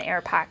an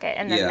air pocket,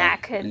 and then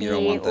that could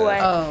be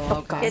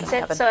what gets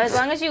it. So as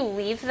long as you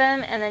leave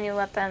them and then you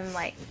let them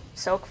like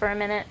soak for a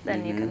minute,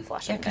 then you can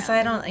flush them. Because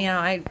I don't,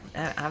 I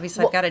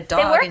obviously I've got a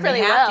dog, and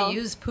you have to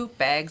use poop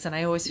bags, and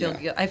I always feel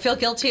I feel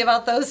guilty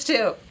about those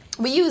too.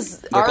 We use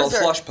they're called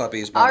flush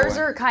puppies. Ours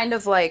are kind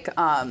of like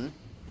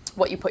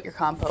what you put your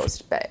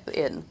compost bag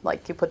in,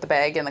 like you put the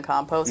bag in the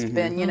compost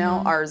bin. You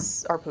know, our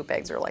poop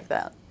bags are like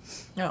that.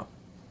 Oh,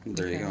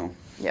 there you go.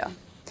 Yeah,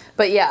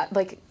 but yeah,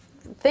 like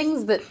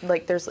things that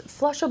like there's like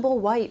flushable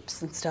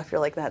wipes and stuff.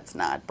 You're like, that's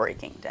not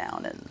breaking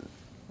down in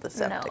the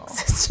septic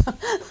system.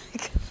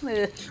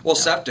 Well,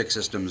 septic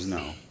systems,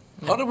 no.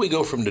 How did we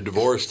go from the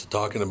divorce to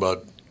talking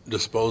about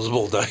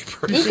disposable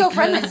diapers?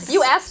 Eco-friendly.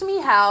 You asked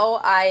me how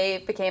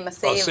I became a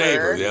saver. A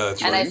saver, yeah,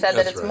 that's and right. I said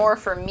that it's more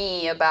for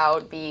me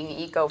about being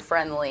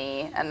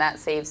eco-friendly, and that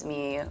saves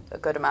me a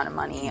good amount of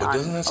money but on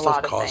doesn't that a lot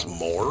stuff of cost things.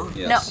 more?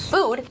 Yes. No,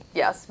 food,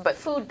 yes, but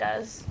food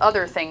does.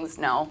 Other things,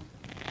 no.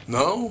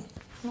 No?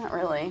 Not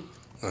really.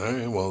 All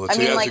right, well, let's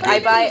I mean, like I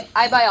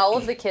buy all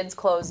of the kids'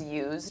 clothes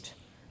used,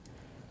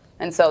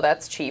 and so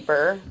that's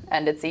cheaper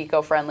and it's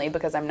eco-friendly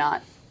because I'm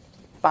not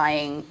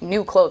buying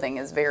new clothing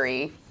is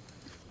very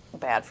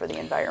bad for the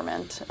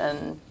environment.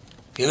 And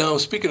you know,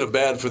 speaking of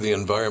bad for the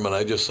environment,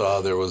 I just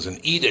saw there was an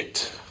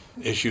edict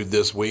issued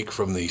this week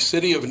from the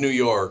city of New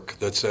York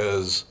that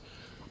says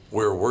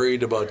we're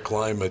worried about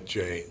climate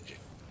change.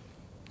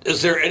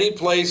 Is there any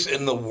place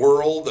in the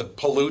world that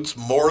pollutes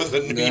more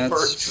than New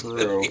York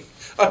City? True.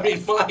 I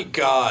mean, my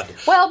God.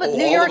 Well, but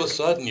New York, all of a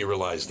sudden you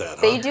realize that,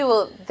 they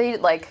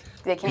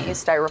can't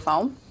use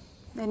styrofoam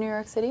in New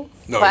York City.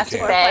 No,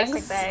 plastic you bags.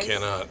 can't. Plastic bags.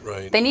 Cannot,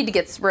 right. They need to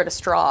get rid of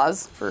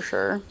straws for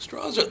sure.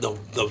 Straws are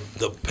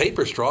the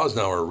paper straws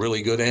now are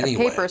really good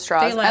anyway. Paper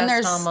straws. They last and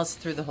there's almost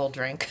through the whole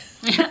drink.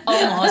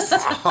 Almost.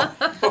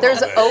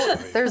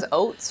 There's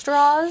oat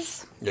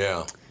straws.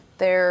 Yeah.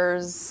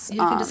 There's you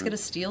can just get a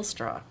steel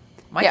straw.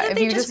 Why yeah, can't if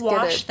they you just get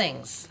wash it.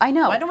 things? I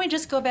know. Why don't we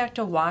just go back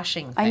to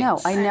washing things? I know.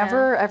 I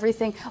never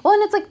everything. Well,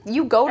 and it's like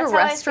you go That's to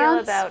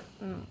restaurants. How I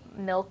feel about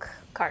milk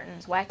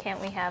cartons. Why can't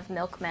we have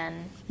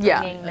milkmen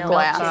Yeah, bringing milk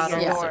glass, to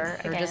your yeah. door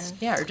Or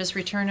again? just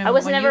return them. I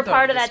was when never you go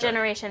part to of the that store.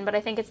 generation, but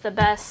I think it's the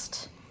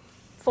best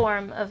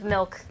form of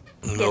milk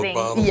giving.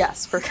 bottles?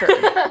 Yes, for sure.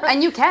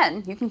 And you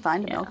can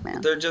find a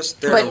milkman. They're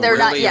just but they're really,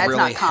 not. Yeah, it's really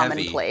not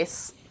heavy.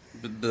 commonplace.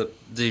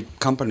 The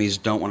companies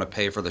don't want to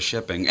pay for the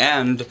shipping,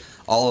 and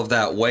all of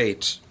that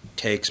weight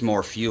takes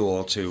more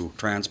fuel to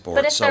transport,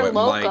 But if so they're it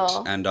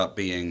local- might end up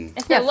being.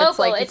 If they're Yeah, if it's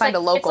local, like you find a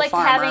local it's like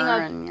farmer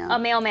having a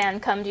mailman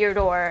come to your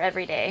door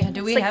every day.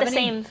 Do we it's like have the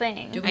any, same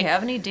thing. Do we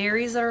have any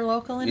dairies that are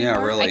local anymore?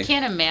 Yeah, really. I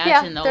can't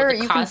imagine though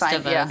the cost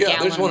of a Yeah, gallon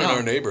there's one in milk.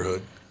 our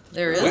neighborhood.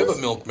 There is? We have a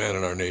milkman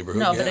in our neighborhood.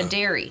 No, yeah. but a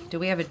dairy. Do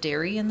we have a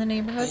dairy in the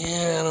neighborhood?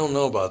 Yeah, I don't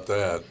know about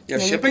that. Yeah,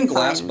 Yeah, you shipping can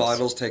glass find-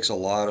 bottles takes a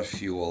lot of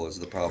fuel. Is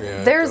the problem?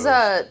 Yeah. There's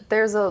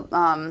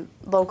a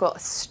local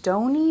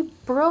Stony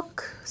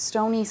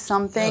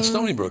something. Yeah,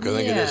 Stony Brook. I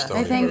think it is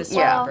Stony I think Brook.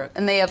 yeah,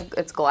 and they have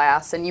it's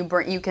glass, and you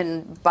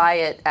can buy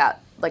it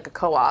at like a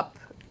co-op,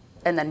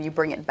 and then you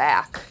bring it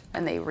back,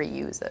 and they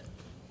reuse it.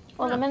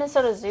 Well, the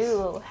Minnesota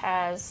Zoo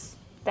has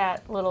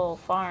that little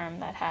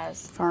farm that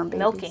has Farm babies.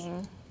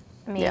 milking.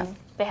 I mean, Yeah.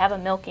 they have a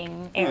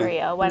milking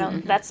area. Why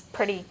don't? That's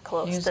pretty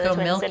close You just to the go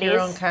Twin milk Cities. your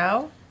own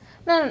cow?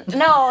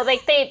 No,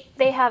 like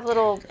they have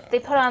they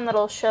put on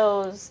little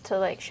shows to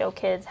like show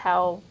kids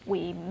how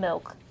we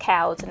milk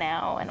cows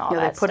now and all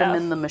Yeah, that they put stuff. them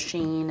in the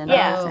machine and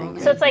Yeah,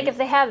 everything. so it's like if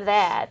they have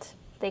that,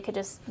 they could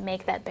just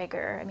make that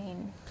bigger. I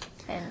mean,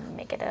 and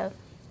make it a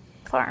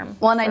farm.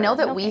 Well, and I for know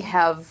that we milking.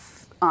 have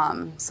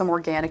some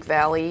Organic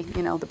Valley,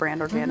 the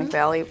brand Organic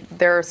Valley.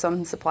 There are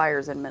some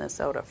suppliers in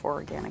Minnesota for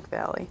Organic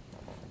Valley.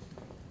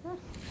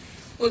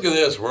 Look at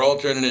this. We're all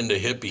turning into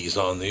hippies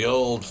on the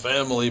old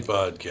family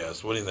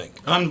podcast. What do you think?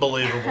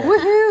 Unbelievable.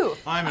 Woohoo!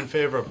 I'm in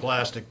favor of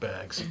plastic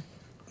bags.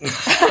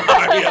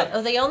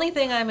 The only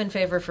thing I'm in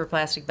favor for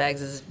plastic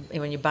bags is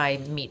when you buy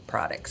meat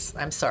products.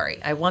 I'm sorry.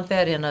 I want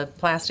that in a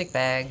plastic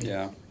bag.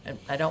 Yeah.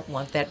 I don't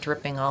want that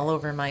dripping all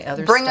over my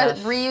other Bring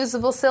stuff. a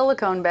reusable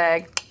silicone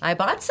bag. I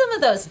bought some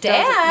of those.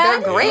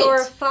 Dad, They're great.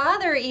 Your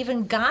father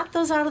even got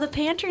those out of the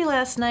pantry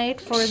last night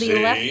for the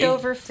See?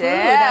 leftover food.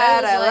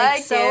 Dad, I was I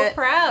like so it.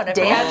 proud. I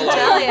forgot to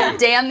tell you.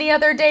 Dan the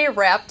other day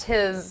wrapped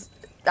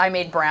I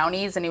made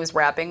brownies, and he was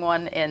wrapping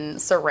one in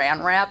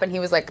saran wrap, and he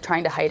was like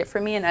trying to hide it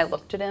from me, and I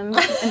looked at him,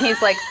 and he's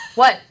like,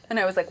 "What?" And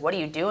I was like, "What are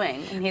you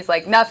doing?" And he's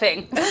like,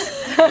 "Nothing."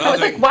 I was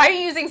like, "Why are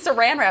you using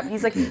saran wrap?" And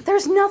he's like,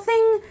 "There's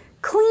nothing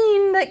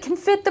clean that can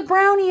fit the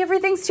brownie.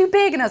 Everything's too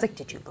big." And I was like,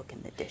 "Did you look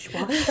in the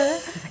dishwasher?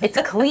 It's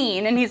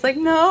clean." And he's like,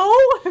 "No."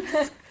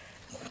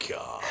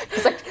 God.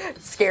 He's like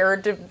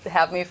scared to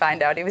have me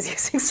find out he was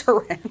using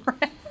saran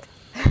wrap.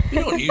 You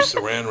don't use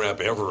saran wrap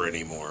ever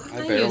anymore.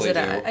 I I barely use it. do.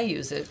 I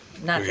use it.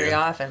 Not Do very you?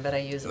 often, but I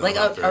use it. No, Like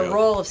not a very often.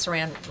 roll of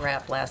saran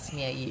wrap lasts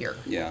me a year.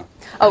 Yeah.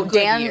 Oh,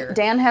 good year.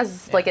 Dan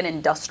has like an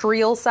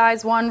industrial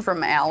size one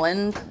from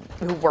Allen,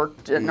 who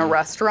worked in a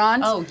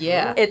restaurant. Oh,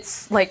 yeah.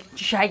 It's like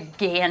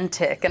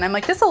gigantic. And I'm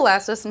like, this will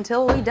last us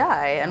until we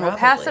die, and we'll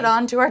pass it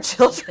on to our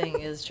children. This thing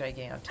is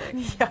gigantic.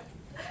 Yeah.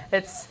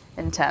 It's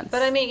intense.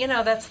 But I mean, you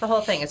know, that's the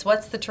whole thing. It's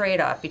what's the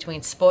trade-off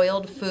between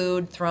spoiled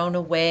food thrown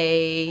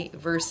away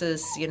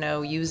versus, you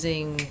know,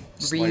 using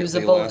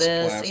reusable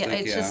this. Plastic,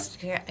 It's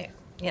just,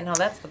 you know,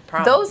 that's the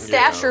problem. Those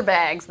stasher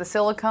bags, the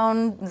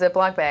silicone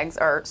Ziploc bags,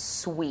 are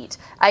sweet.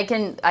 I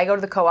go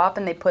to the co-op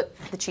and they put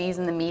the cheese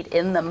and the meat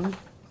in them.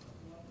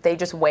 They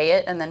just weigh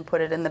it and then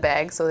put it in the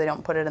bag so they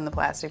don't put it in the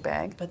plastic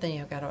bag. But then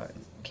you've got to,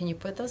 can you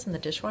put those in the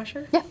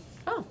dishwasher? Yeah.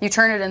 Oh. You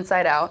turn it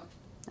inside out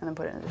and then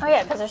put it in the dishwasher. Oh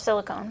yeah, because they're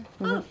silicone.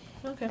 Oh,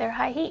 okay. They're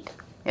high heat.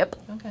 Yep.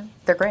 Okay.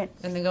 They're great.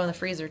 And they go in the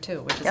freezer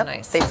too, which is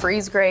nice. They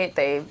freeze great.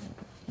 They're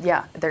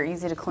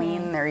easy to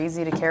clean. They're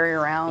easy to carry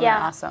around. Yeah.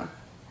 They're awesome.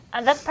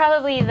 That's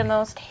probably the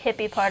most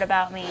hippie part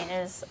about me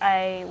is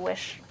I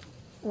wish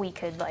we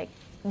could like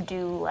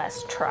do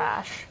less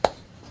trash.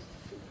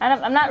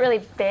 I'm not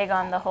really big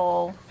on the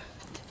whole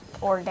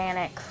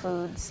organic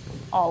foods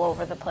all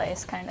over the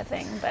place kind of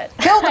thing, but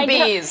kill the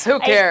bees. Who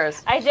cares?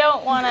 I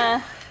don't want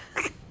to.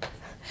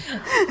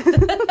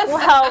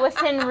 Well,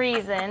 within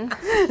reason.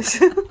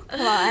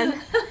 Come on.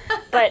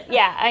 But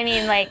yeah, I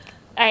mean, like,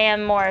 I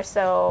am more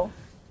so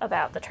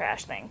about the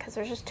trash thing because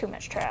there's just too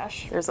much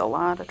trash. There's a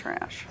lot of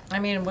trash. I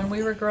mean, when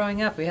we were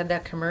growing up, we had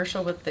that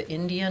commercial with the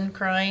Indian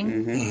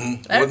crying.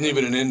 It wasn't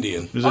even an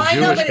Indian. It was a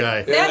Jewish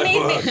guy. That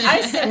made me.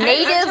 I said,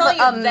 Native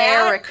American.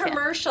 That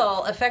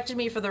commercial affected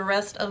me for the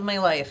rest of my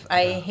life.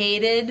 I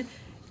hated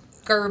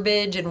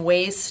garbage and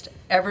waste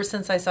ever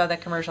since I saw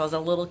that commercial as a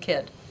little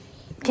kid.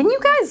 Can you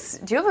guys,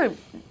 do you have a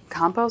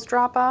compost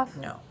drop-off?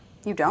 No.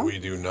 You don't? We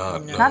do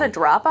not. No. Not a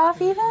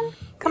drop-off even?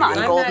 Come on,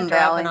 I'm Golden not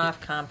Valley. dropping off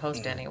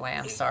compost anyway.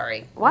 I'm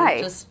sorry. Why?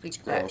 I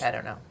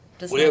don't know.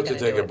 Just We have to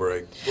take a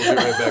break. We'll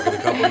be right back in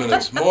a couple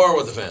minutes. More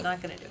with the fan.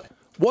 Not going to do it.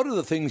 What are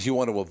the things you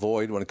want to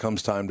avoid when it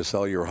comes time to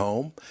sell your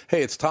home?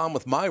 Hey, it's Tom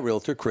with my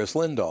realtor, Chris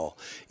Lindahl.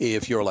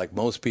 If you're like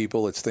most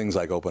people, it's things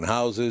like open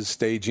houses,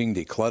 staging,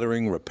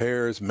 decluttering,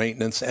 repairs,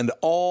 maintenance, and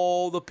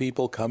all the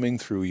people coming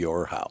through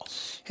your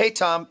house. Hey,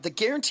 Tom, the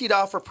Guaranteed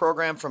Offer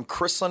program from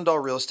Chris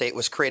Lindahl Real Estate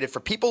was created for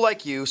people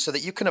like you so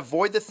that you can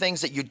avoid the things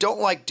that you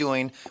don't like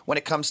doing when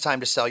it comes time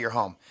to sell your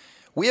home.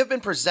 We have been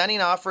presenting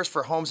offers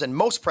for homes in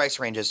most price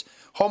ranges.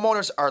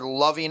 Homeowners are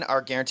loving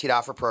our Guaranteed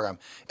Offer program,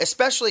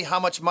 especially how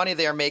much money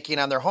they are making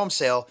on their home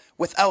sale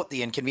without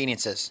the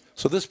inconveniences.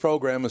 So this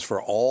program is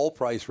for all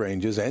price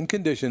ranges and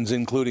conditions,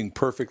 including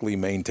perfectly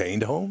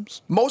maintained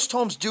homes? Most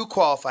homes do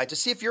qualify. To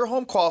see if your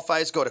home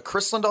qualifies, go to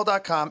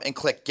chrislindahl.com and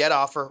click Get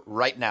Offer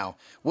right now.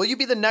 Will you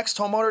be the next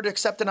homeowner to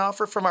accept an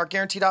offer from our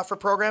Guaranteed Offer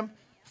program?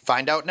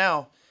 Find out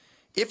now.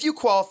 If you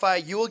qualify,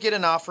 you will get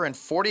an offer in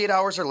 48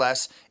 hours or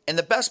less, and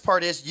the best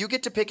part is you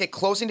get to pick a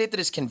closing date that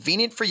is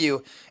convenient for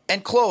you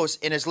and close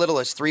in as little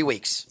as 3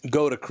 weeks.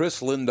 Go to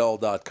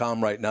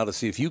chrislindahl.com right now to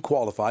see if you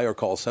qualify or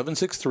call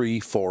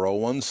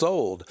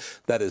 763-401-SOLD.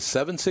 That is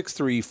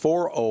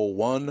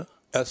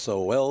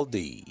 763-401-SOLD.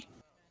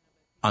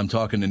 I'm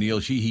talking to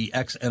Neil Sheehy,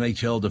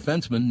 ex-NHL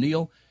defenseman.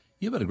 Neil,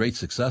 you've had a great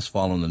success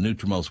following the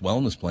Nutrimost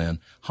Wellness Plan.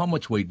 How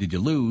much weight did you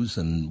lose,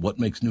 and what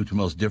makes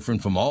Nutrimost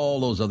different from all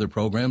those other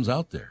programs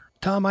out there?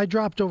 Tom, I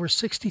dropped over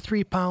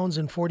 63 pounds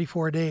in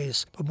 44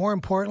 days, but more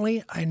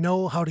importantly, I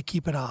know how to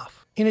keep it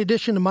off. In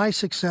addition to my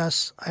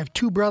success, I have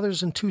 2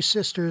 brothers and 2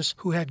 sisters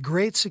who had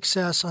great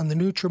success on the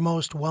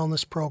Nutrimost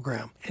Wellness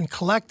Program, and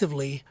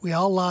collectively, we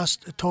all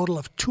lost a total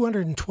of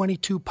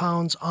 222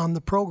 pounds on the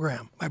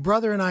program. My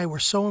brother and I were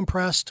so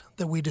impressed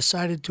that we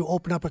decided to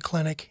open up a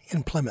clinic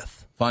in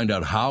Plymouth. Find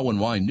out how and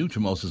why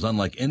Nutrimost is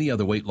unlike any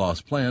other weight loss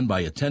plan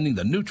by attending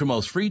the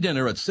Nutrimost free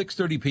dinner at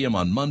 6:30 p.m.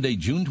 on Monday,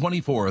 June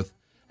 24th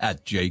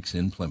at Jake's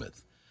in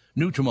Plymouth.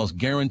 Nutrimost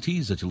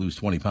guarantees that you lose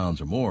 20 pounds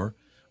or more.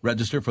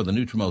 Register for the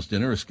Nutrimost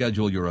dinner or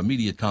schedule your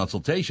immediate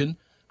consultation.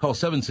 Call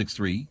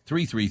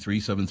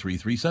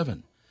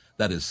 763-333-7337.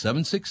 That is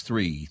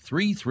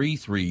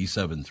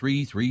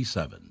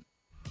 763-333-7337.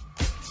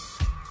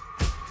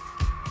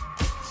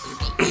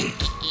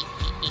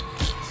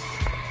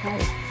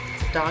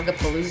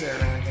 Dogapalooza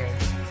around here.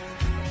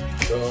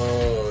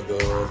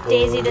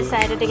 Daisy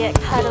decided to get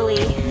cuddly.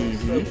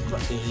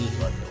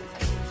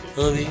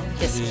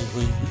 Kiss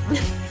me.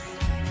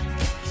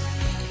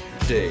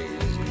 Daisy.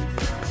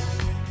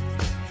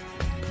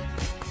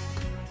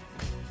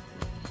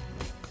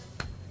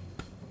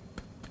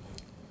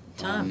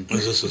 Tom.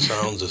 Is this the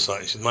sounds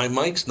aside? My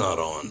mic's not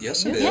on.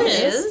 Yes, it It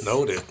is. is.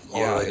 Noted.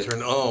 Yeah, I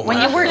turned. Oh, When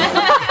my you were,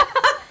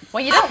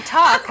 when you don't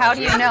talk, how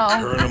do you know?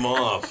 Turn them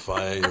off.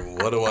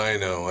 What do I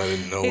know? I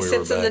didn't know He we were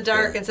sits in the back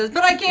dark there. and says,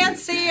 "But I can't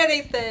see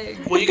anything."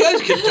 Well, you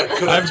guys could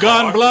have I've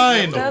gone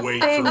blind.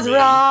 Wait for me.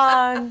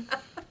 wrong.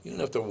 You didn't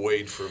have to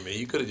wait for me.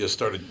 You could have just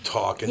started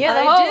talking. Yeah, The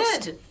I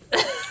host. did.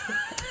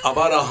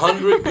 About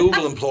 100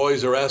 Google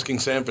employees are asking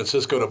San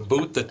Francisco to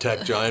boot the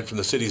tech giant from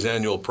the city's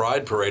annual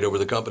Pride Parade over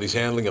the company's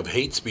handling of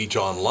hate speech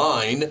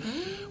online.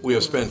 We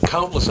have spent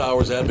countless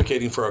hours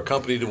advocating for our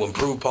company to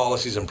improve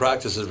policies and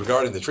practices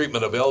regarding the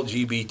treatment of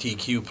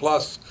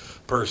LGBTQ+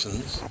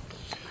 persons.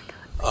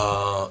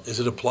 Is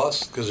it a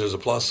plus? Because there's a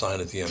plus sign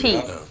at the end.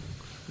 T.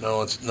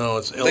 No, it's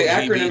LGBTQ+. The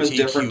acronym is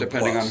different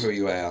depending on who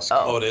you ask.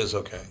 Oh, it is?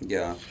 Okay.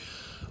 Yeah.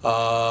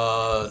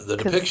 The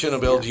depiction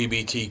of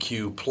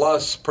LGBTQ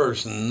plus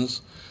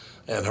persons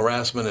and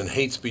harassment and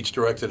hate speech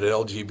directed at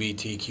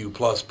LGBTQ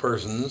plus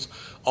persons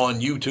on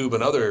YouTube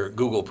and other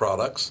Google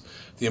products.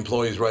 The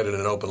employees write in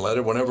an open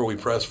letter. Whenever we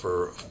press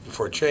for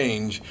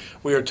change,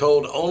 we are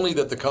told only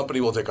that the company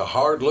will take a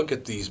hard look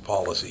at these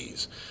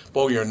policies,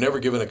 but we are never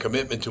given a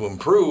commitment to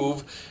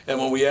improve. And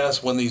when we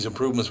ask when these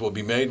improvements will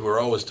be made, we're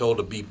always told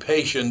to be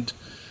patient.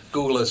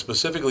 Google has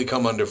specifically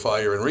come under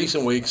fire in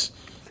recent weeks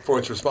for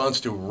its response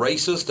to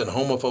racist and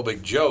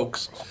homophobic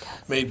jokes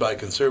made by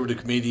conservative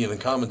comedian and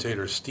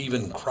commentator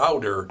Steven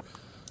Crowder.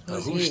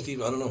 Who's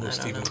Steve? I don't know who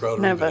Steven Crowder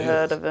Never is.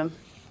 heard of him.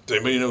 Does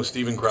anybody know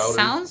Steven Crowder?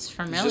 Sounds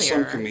familiar. He's just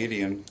some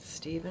comedian.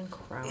 Steven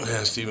Crowder.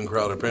 Yeah, Steven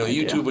Crowder. Apparently,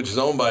 YouTube, which is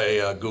owned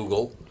by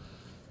Google,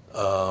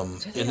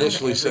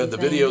 initially said the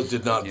videos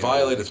did not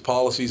violate its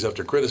policies.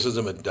 After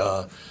criticism, it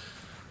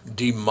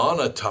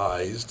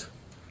demonetized.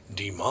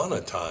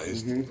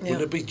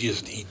 Wouldn't it be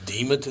just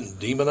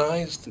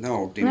demonized?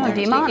 No,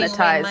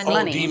 demonetized Oh,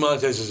 money.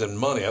 demonetized is in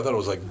money. I thought it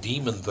was like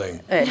demon thing.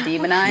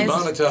 Demonized?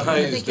 Demonetized.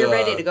 I think you're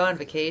ready to go on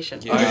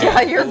vacation.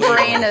 Yeah, your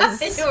brain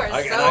is. You are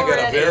I so got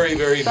ready. a very,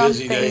 very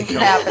busy day Something's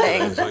coming.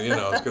 happening. So,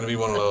 it's going to be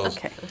one of those.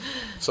 Okay.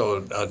 So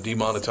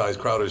demonetized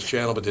Crowder's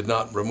channel, but did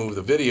not remove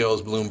the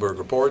videos, Bloomberg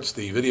reports.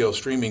 The video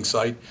streaming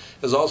site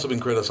has also been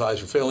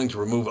criticized for failing to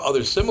remove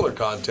other similar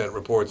content,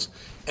 reports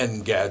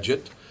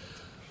Engadget.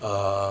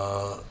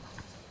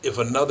 If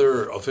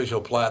another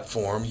official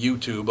platform,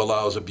 YouTube,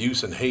 allows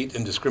abuse and hate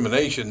and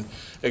discrimination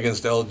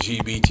against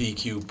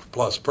LGBTQ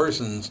plus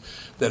persons,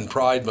 then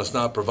Pride must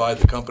not provide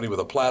the company with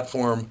a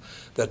platform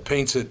that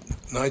paints it.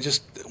 No, I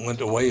just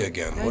went away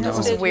again. I know,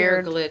 it's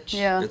weird glitch.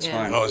 Yeah. It's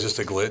fine. Oh, it's just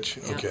a glitch?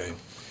 Yeah. Okay.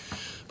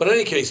 But in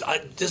any case,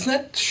 doesn't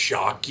that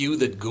shock you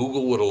that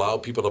Google would allow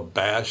people to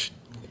bash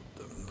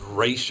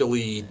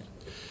racially?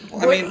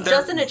 I mean,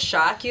 doesn't it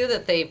shock you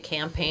that they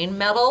campaign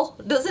meddle?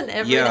 Doesn't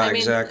everything? Yeah, I mean,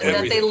 exactly.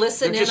 that they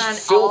listen They're in on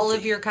just all filthy.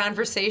 of your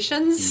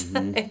conversations.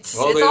 It's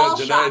Well, they all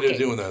deny shocking. they're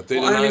doing that. They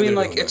Well, deny I mean, they're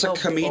like, doing it's that. a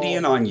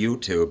comedian on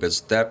YouTube.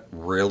 Is that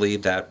really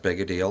that big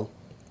a deal?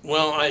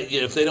 Well,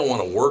 if they don't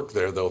want to work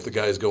there, though, if the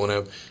guy's going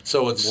out,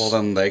 so it's Well,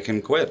 then they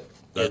can quit.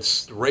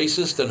 it's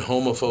racist and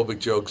homophobic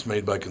jokes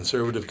made by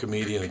conservative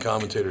comedian and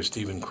commentator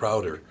Steven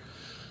Crowder.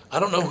 I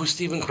don't know who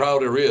Steven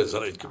Crowder is.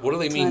 What do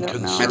they mean, I don't know.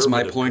 conservative? That's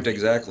my point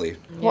exactly.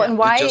 Well, and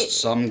why? It's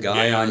just some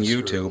guy Yeah, on that's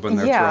true. YouTube, and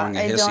they're yeah, throwing a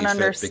I don't hissy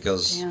fit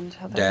because understand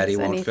how that Daddy has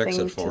won't fix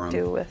anything it for to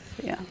do him. with,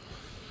 yeah.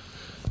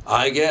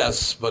 I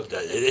guess, but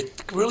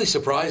it really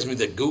surprised me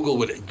that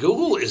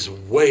Google is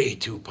way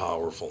too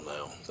powerful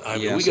now. I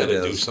mean, we Yes, got to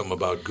it do is. something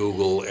about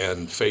Google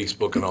and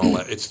Facebook and all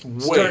that. It's way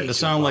Starting to too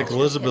sound like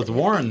powerful. Elizabeth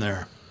Warren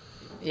there.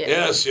 Yeah.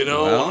 Yes,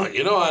 Well-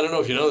 I don't know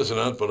if you know this or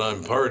not, but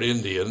I'm part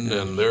Indian,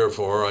 and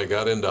therefore I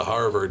got into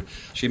Harvard.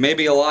 She may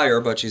be a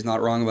liar, but she's not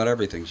wrong about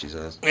everything she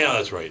says. Yeah,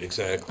 that's right,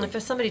 exactly. If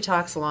somebody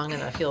talks long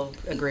enough, you'll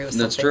agree with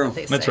That's something true. that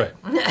they say. That's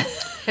right.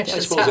 It's I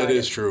just suppose how that it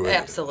is true, isn't it?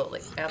 Absolutely.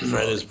 That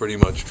Absolutely. is pretty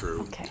much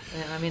true. Okay.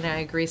 Yeah, I mean,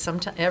 I agree.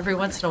 Sometimes, every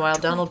once in a while,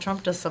 Donald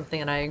Trump does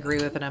something and I agree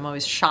with, and I'm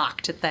always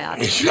shocked at that.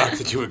 I'm shocked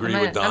that you agree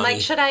with Donnie. I'm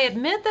like, should I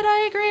admit that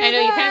I agree? I know,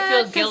 with you kind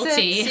of that? feel 'Cause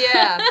guilty. it's-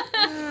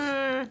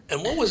 Yeah.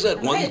 And what was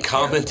that one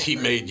comment he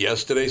made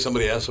yesterday?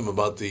 Somebody asked him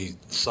about the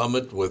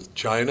summit with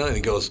China, and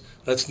he goes,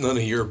 "That's none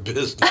of your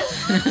business."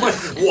 I'm like,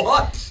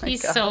 what?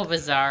 He's so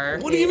bizarre.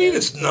 What do you mean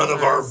it's none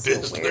of our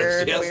business?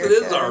 weird, Yes, weird it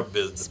is guy. our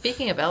business.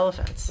 Speaking of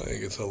elephants, I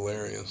think it's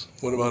hilarious.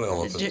 What about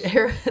elephants?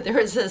 there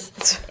was this.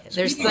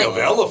 There's Speaking of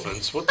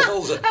elephants, what the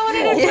hell is that?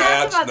 Oh, Yeah,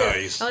 that's about this.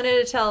 nice. I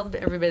wanted to tell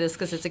everybody this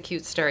because it's a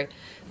cute story.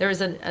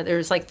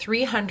 There's like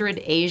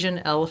 300 Asian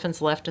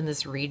elephants left in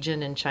this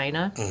region in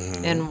China,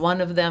 Mm-hmm. and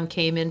one of them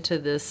came into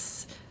this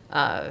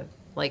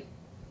like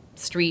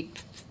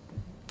street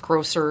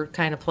grocer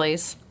kind of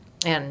place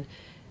and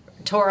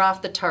tore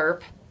off the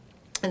tarp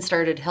and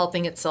started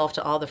helping itself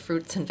to all the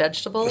fruits and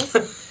vegetables.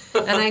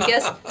 And I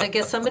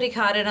guess somebody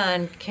caught it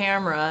on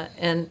camera,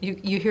 and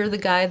you hear the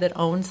guy that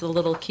owns the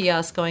little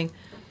kiosk going,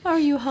 "Are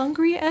you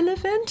hungry,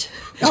 elephant?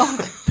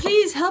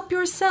 Please help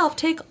yourself.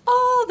 Take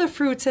all the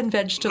fruits and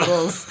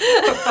vegetables."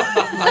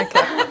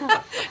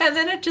 And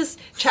then it just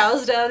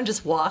chows down and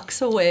just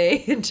walks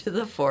away into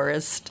the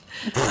forest.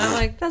 I'm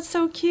like, that's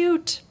so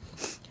cute.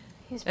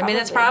 I mean,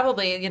 that's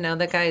probably,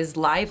 that guy's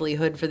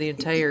livelihood for the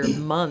entire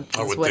month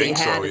I is would what he think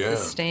had so, at yeah. the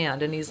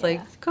stand. And he's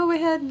like, go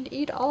ahead and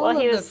eat all Well,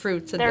 of the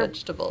fruits and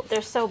vegetables.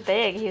 They're so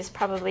big, he was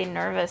probably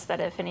nervous that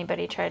if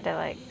anybody tried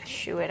to,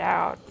 shoo it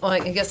out. Well,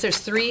 I guess there's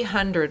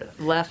 300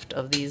 left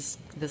of this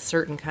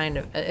certain kind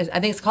of, I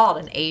think it's called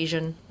an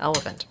Asian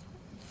elephant.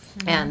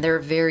 And they're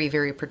very,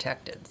 very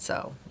protected.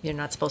 So you're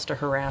not supposed to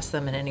harass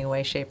them in any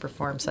way, shape, or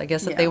form. So I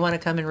guess if they want to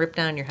come and rip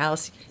down your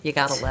house, you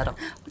got to let them.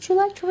 Would you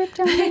like to rip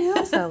down my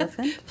house,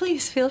 elephant?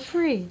 Please feel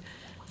free.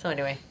 So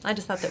anyway, I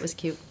just thought that was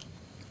cute.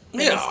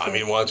 Yeah, I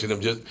mean, watching them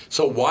just.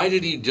 So why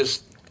did he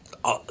just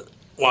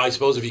Well, I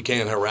suppose if you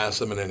can't harass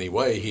them in any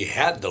way, he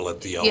had to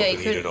let the elephant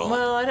eat it all.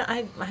 Well,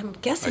 I'm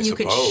guessing you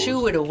could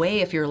shoo it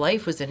away if your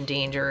life was in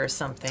danger or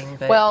something.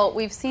 But. Well,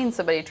 we've seen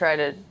somebody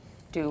try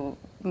to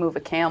move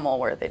a camel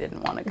where they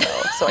didn't want to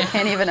go, so I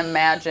can't even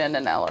imagine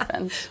an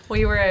elephant.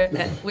 We were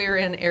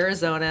in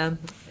Arizona,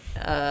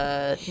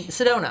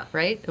 Sedona,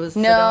 right? It was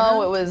no,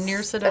 Sedona? It was near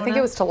Sedona. I think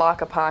it was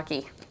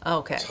Tlaquepaque.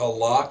 Okay.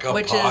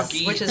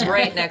 Tlaquepaque, which is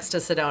right next to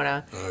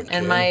Sedona. Okay.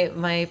 And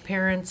my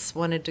parents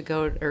wanted to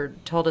go or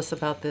told us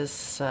about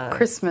this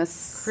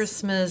Christmas.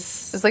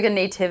 It's like a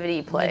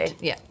nativity play,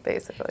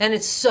 basically. And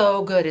it's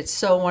so good. It's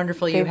so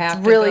wonderful. You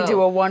have to really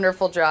do a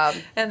wonderful job.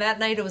 And that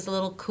night it was a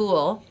little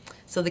cool.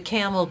 So the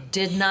camel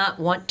did not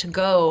want to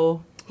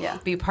go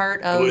be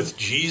part of with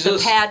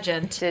Jesus? The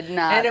pageant. Did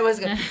not. And it was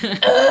it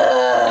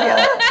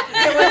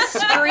was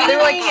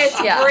screaming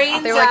its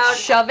brains they were out,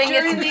 shoving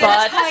during its the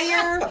butt.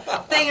 entire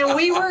thing, and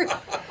we were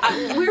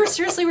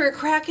seriously, we were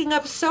cracking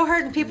up so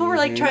hard, and people were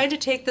like trying to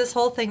take this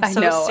whole thing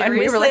so seriously. And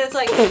we were like, it's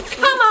like,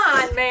 come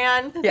on,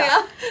 man.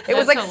 Yeah. It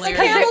was like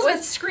camels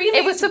with screaming.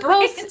 It was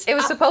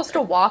supposed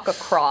to walk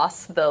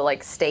across the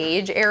like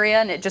stage area,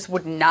 and it just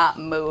would not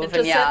move.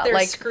 And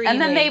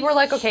and then they were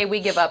like, okay, we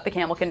give up. The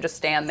camel can just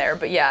stand there.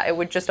 But yeah, it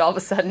would just all of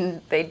a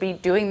sudden they'd be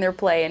doing their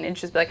play, and it'd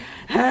just be like,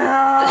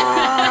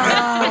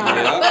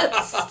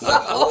 the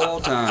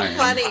whole time.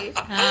 Funny.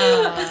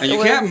 And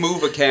you can't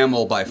move a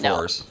camel by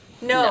force.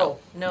 No.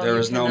 There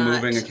is no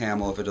moving a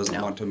camel if it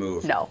doesn't want to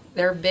move. No.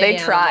 They're big They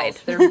tried.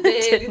 They're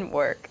big, Didn't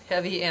work.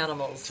 heavy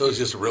animals. So it's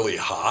just really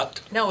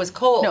hot? No, it was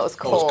cold. No, it was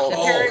cold.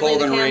 Apparently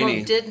cold the and camel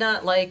rainy. did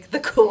not like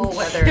the cool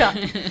weather. Yeah.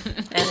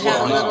 And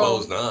Well, I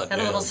suppose not. had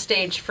a little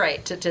stage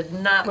fright. It did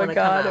not Oh my want to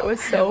come God, out. it was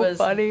so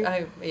funny.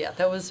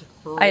 that was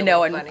really I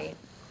know, and funny.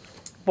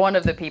 one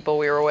of the people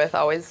we were with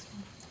always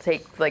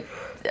like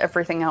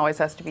everything always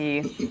has to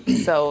be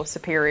so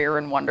superior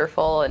and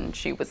wonderful, and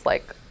she was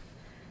like,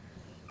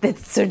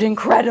 it's an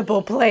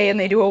incredible play and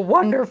they do a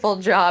wonderful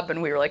job,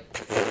 and we were like,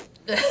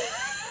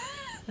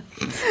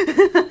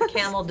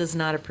 Camel does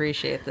not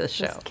appreciate this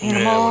show.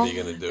 Camel Yeah, what are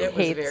you going to do? It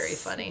was very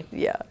funny.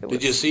 Yeah.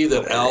 Did you see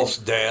that Alf's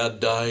dad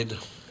died?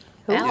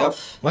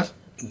 Alf? What?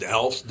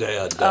 Alf's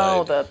dad died.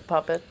 Oh, the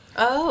puppet.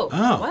 Oh,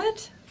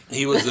 what?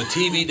 He was the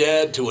TV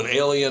dad to an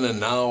alien and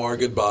now our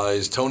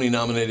goodbyes.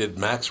 Tony-nominated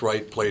Max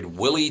Wright played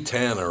Willie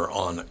Tanner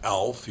on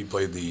Alf. He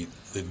played the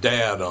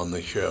dad on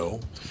the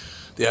show.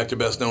 The actor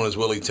best known as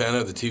Willie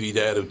Tanner, the TV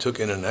dad who took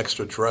in an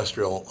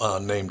extraterrestrial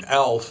named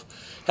Alf,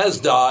 has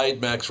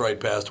died. Max Wright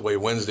passed away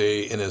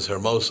Wednesday in his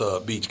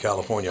Hermosa Beach,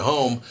 California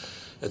home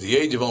at the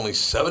age of only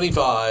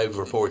 75,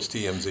 reports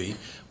TMZ,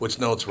 which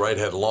notes Wright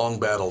had long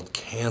battled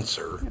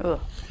cancer. Ugh.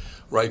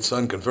 Wright's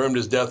son confirmed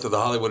his death to The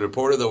Hollywood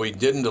Reporter, though he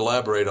didn't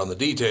elaborate on the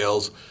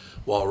details.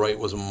 While Wright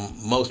was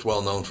most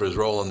well known for his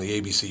role on the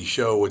ABC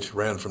show, which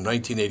ran from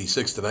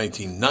 1986 to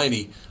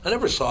 1990. I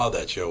never saw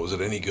that show. Was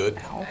it any good?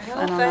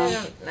 I don't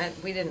know.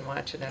 We didn't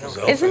watch it. I don't.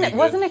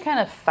 Wasn't it kind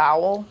of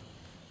foul?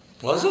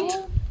 Was it?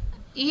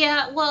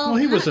 Yeah. Well,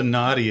 he was a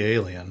naughty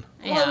alien.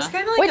 Well, it was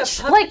kind of like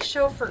a puppet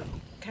show for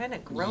kind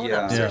of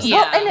grown-ups.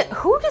 Yeah. Well, and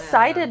who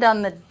decided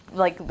on the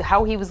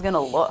how he was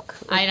gonna look?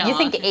 I know. You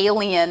think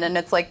alien, and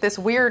it's like this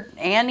weird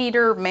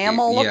anteater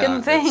mammal-looking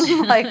Yeah,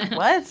 thing. Like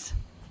what?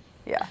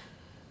 Yeah.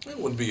 It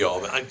would be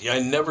all that. I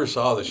never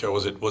saw the show.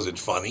 Was it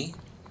funny?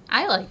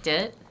 I liked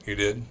it. You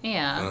did?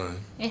 Yeah.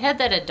 It had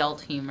that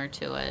adult humor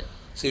to it.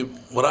 See,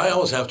 what I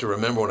always have to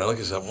remember when I look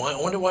at that, I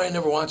wonder why I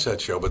never watched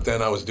that show. But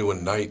then I was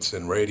doing nights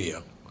in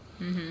radio.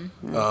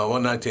 Mm-hmm.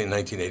 One night in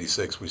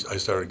 1986, I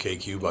started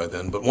KQ by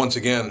then. But once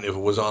again, if it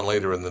was on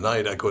later in the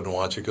night, I couldn't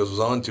watch it because it was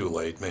on too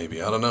late,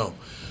 maybe. I don't know.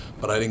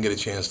 But I didn't get a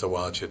chance to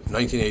watch it.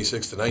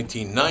 1986 to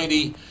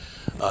 1990,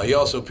 he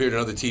also appeared in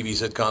other TV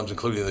sitcoms,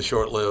 including the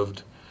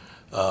short-lived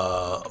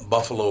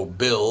Buffalo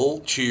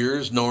Bill,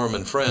 Cheers, Norm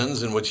and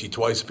Friends, in which he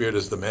twice appeared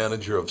as the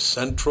manager of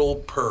Central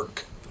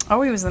Perk.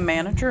 Oh, he was the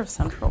manager of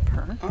Central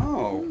Perk.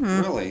 Oh,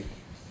 really?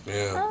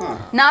 Yeah. Huh.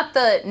 Not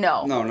the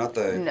no. No, not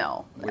the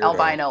weirdo.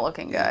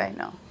 Albino-looking guy.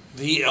 No.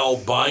 The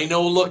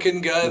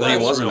albino-looking guy? Well, he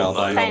That's was an real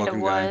albino nice. Kind of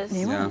looking guy. was.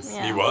 He Yeah. was.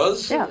 Yeah. He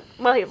was? Yeah.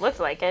 Well, he looked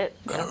like it.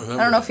 I don't remember.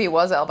 I don't know if he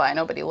was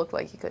albino, but he looked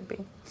like he could be.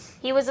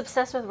 He was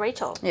obsessed with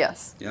Rachel.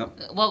 Yes.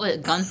 Yep. What was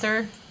it,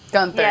 Gunther?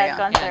 Gunther. Yeah, Yeah.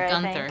 Gunther. Yeah, I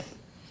Gunther. think.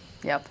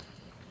 Yep.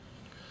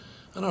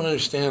 I don't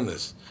understand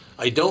this.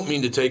 I don't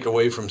mean to take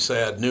away from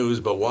sad news,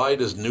 but why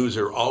does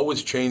Newser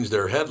always change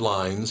their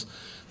headlines?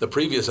 The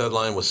previous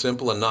headline was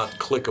simple and not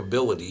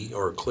clickability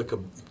or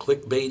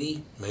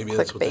clickbaity. Maybe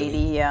that's what they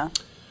mean. Clickbaity, yeah.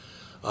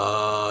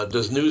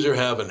 Does Newser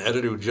have an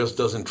editor who just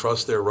doesn't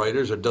trust their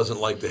writers or doesn't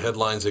like the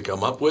headlines they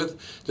come up with?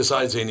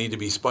 Decides they need to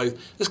be spiced.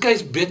 This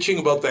guy's bitching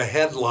about the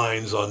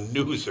headlines on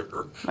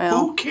Newser. Well,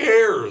 Who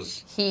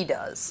cares? He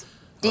does.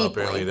 Deeply.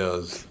 Apparently he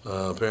does.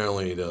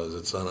 Apparently he does.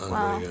 It's Well,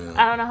 unbelievable.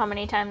 I don't know how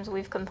many times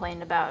we've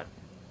complained about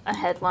a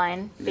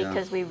headline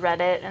because we read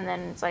it and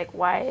then it's like,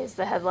 why is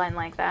the headline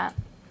like that?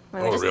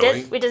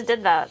 We just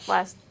did that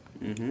last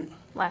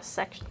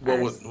section. What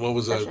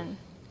was that? session.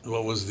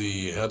 What was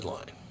the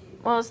headline?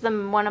 Well, it's the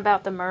one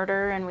about the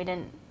murder, and we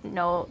didn't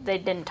no, they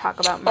didn't talk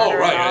about murder. Oh,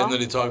 right, at all. and then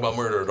they talk about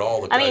murder at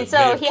all. I mean,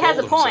 so he has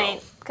a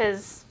point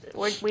because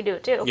we do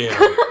it too. Yeah.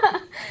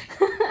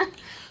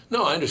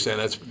 No, I understand.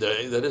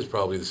 That is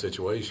probably the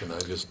situation.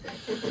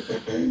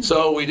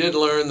 So we did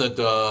learn that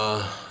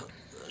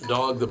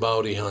Dog the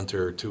Bounty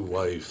Hunter to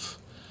wife.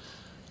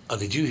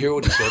 Did you hear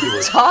what he said to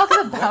her? Dog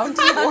the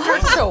Bounty Hunter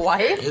to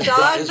wife?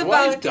 His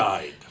wife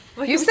died.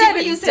 You said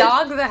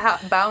Dog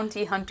the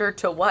Bounty Hunter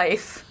to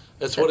wife.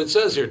 That's what it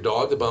says here.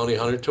 Dog the Bounty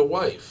Hunter to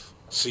wife.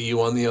 See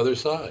you on the other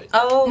side.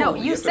 Oh no!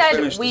 You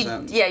said we.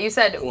 Yeah, you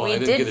said we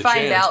did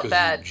find out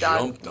that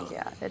Dog.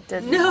 Yeah, it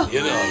did. No. You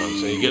know what I'm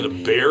saying? You could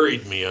have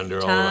buried me under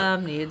all that.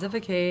 Tom needs a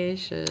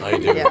vacation. I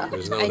do. Yeah.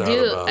 There's no doubt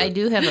about it. I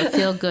do have a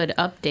feel-good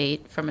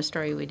update from a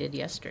story we did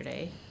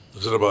yesterday.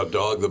 Is it about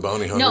Dog the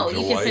Bounty Hunter no, to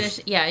you wife? can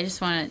finish. Yeah, I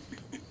just want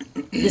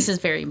to. This is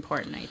very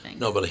important, I think.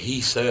 No, but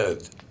he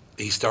said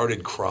he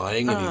started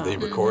crying, and they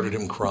recorded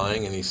him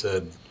crying, and he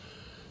said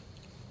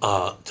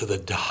to the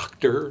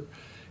doctor.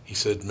 He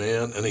said,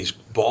 man, and he's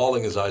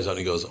bawling his eyes out, and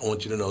he goes, I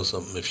want you to know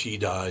something. If she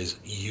dies,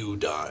 you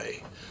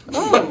die.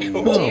 Oh,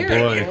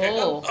 dear.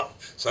 Oh.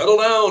 Settle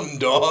down,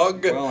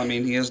 dog. Well, I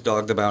mean, he is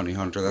Dog the Bounty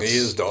Hunter.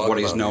 That's what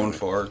he's known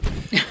for.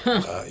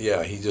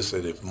 Yeah, he just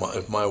said, if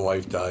my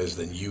wife dies,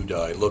 then you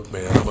die. Look,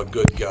 man, I'm a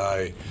good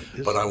guy,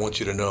 but I want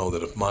you to know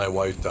that if my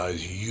wife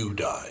dies, you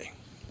die.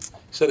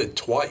 He said it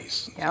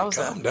twice.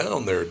 Calm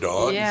down there,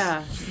 dog.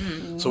 Yeah.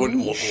 So what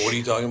are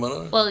you talking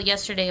about? Well,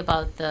 yesterday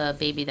about the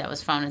baby that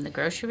was found in the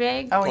grocery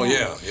bag. Oh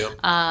yeah.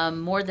 Yep.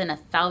 More than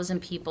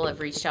 1,000 people have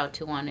reached out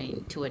to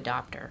wanting to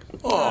adopt her.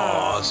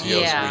 Oh,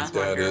 see how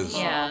sweet that is.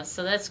 Yeah,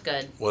 so that's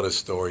good. What a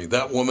story.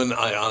 That woman,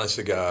 honest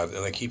to God,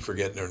 and I keep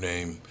forgetting her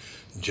name,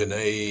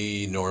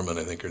 Janae Norman,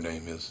 I think her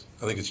name is.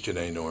 I think it's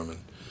Janae Norman.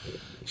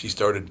 She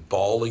started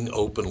bawling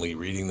openly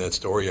reading that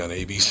story on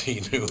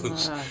ABC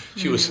News.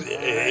 She was,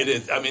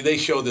 they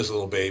showed this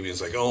little baby.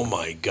 It's like, oh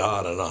my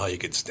God, I don't know how you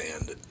could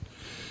stand it.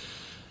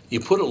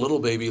 You put a little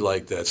baby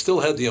like that,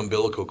 still had the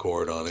umbilical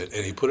cord on it,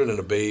 and you put it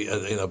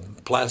in a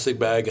plastic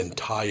bag and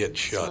tie it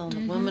shut. So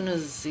the woman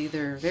is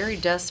either very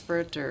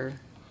desperate or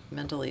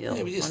mentally ill,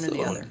 one or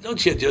the other.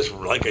 Don't you just,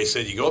 like I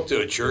said, you go up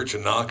to a church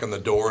and knock on the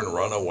door and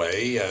run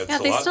away? Yeah,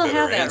 they still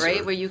have that,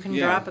 right? Where you can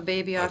drop a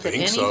baby off at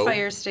any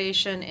fire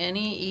station,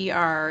 any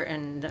ER,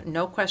 and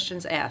no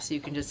questions asked. You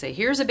can just say,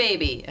 here's a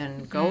baby,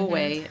 and go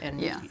away, and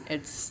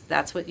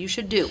that's what you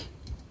should do.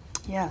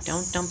 Yes.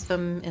 Don't dump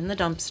them in the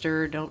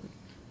dumpster. Don't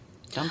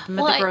dump them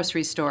at the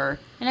grocery store.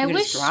 And you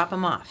just drop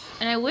them off.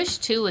 And I wish,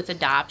 too, with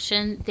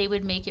adoption, they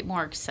would make it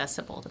more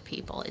accessible to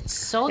people. It's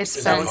so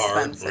expensive. It's so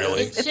expensive.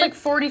 Really? It's like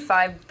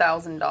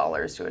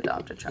 $45,000 to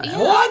adopt a child. Yeah.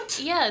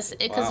 What? Yes,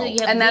 because you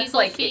have and that's legal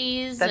like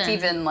fees. That's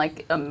even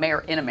like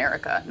in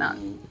America, not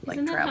like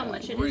Isn't that traveling. how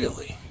much it is?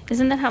 Really?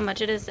 Isn't that how much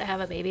it is to have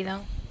a baby,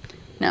 though?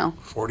 No.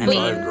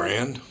 45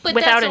 grand? But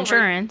without that's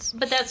insurance.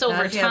 But that's Not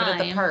over if you have it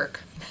time. at the park.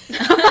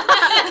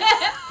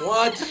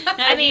 What?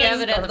 I mean,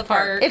 have it at the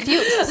park. If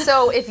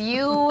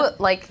you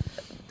like,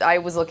 I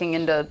was looking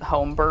into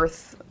home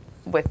birth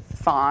with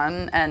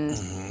Fawn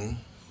and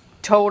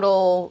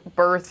total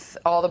birth,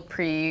 all the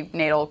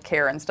prenatal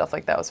care and stuff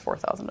like that was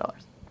 $4,000.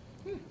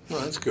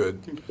 Well, that's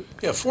good.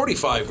 Yeah,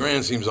 45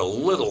 grand seems a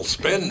little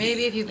spendy.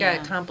 Maybe if you've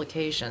got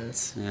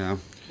complications. Yeah.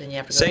 Then you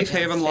have to go Safe to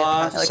Haven the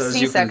law Like says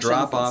you can C-sections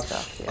drop and off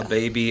stuff, a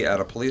baby at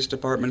a police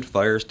department,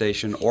 fire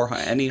station, or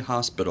any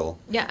hospital.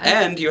 Yeah,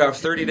 and you have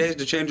 30 days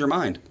to change your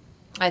mind.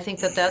 I think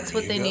that's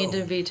what they need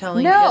to be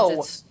telling No. kids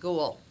at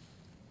school.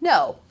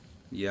 No.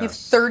 You have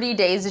Yes. 30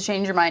 days to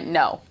change your mind.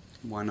 No.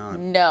 Why not?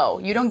 No.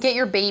 You don't get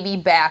your baby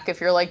back if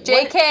you're like,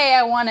 JK,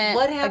 I want it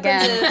What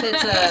happens again. if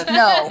it's a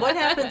No. What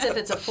happens if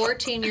it's a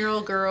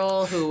 14-year-old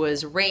girl who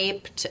was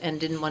raped and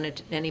didn't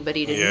want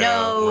anybody to Yeah,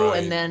 know,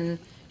 right. and then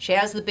she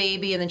has the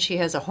baby, and then she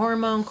has a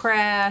hormone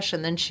crash,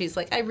 and then she's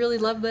like, I really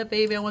love that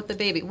baby, I want the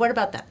baby. What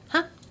about that?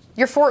 Huh?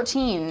 You're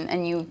 14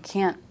 and you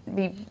can't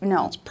be,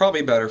 no.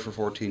 Probably better for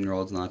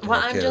 14-year-olds not to Well,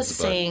 have I'm kids.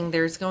 just but saying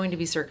there's going to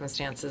be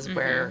circumstances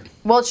where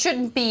Well, it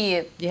shouldn't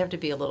be, you have to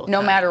be a little no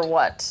kind. matter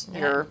what,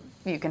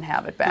 you can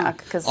have it back.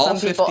 Because All some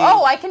people, 50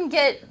 I can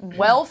get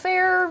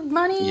welfare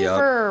money Yep.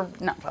 for,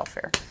 not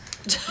welfare.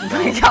 Oh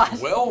my gosh.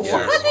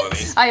 Welfare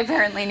money. I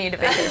apparently need a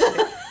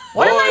vacation.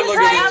 What Boy, am I look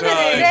at trying the to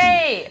time.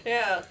 say?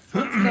 Yeah,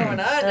 what's going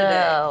on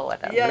today? Oh,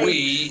 whatever.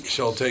 We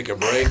shall take a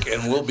break,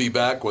 and we'll be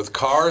back with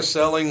car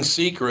selling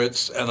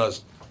secrets and a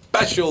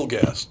special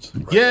guest.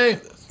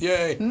 Yay!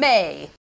 Yay. May.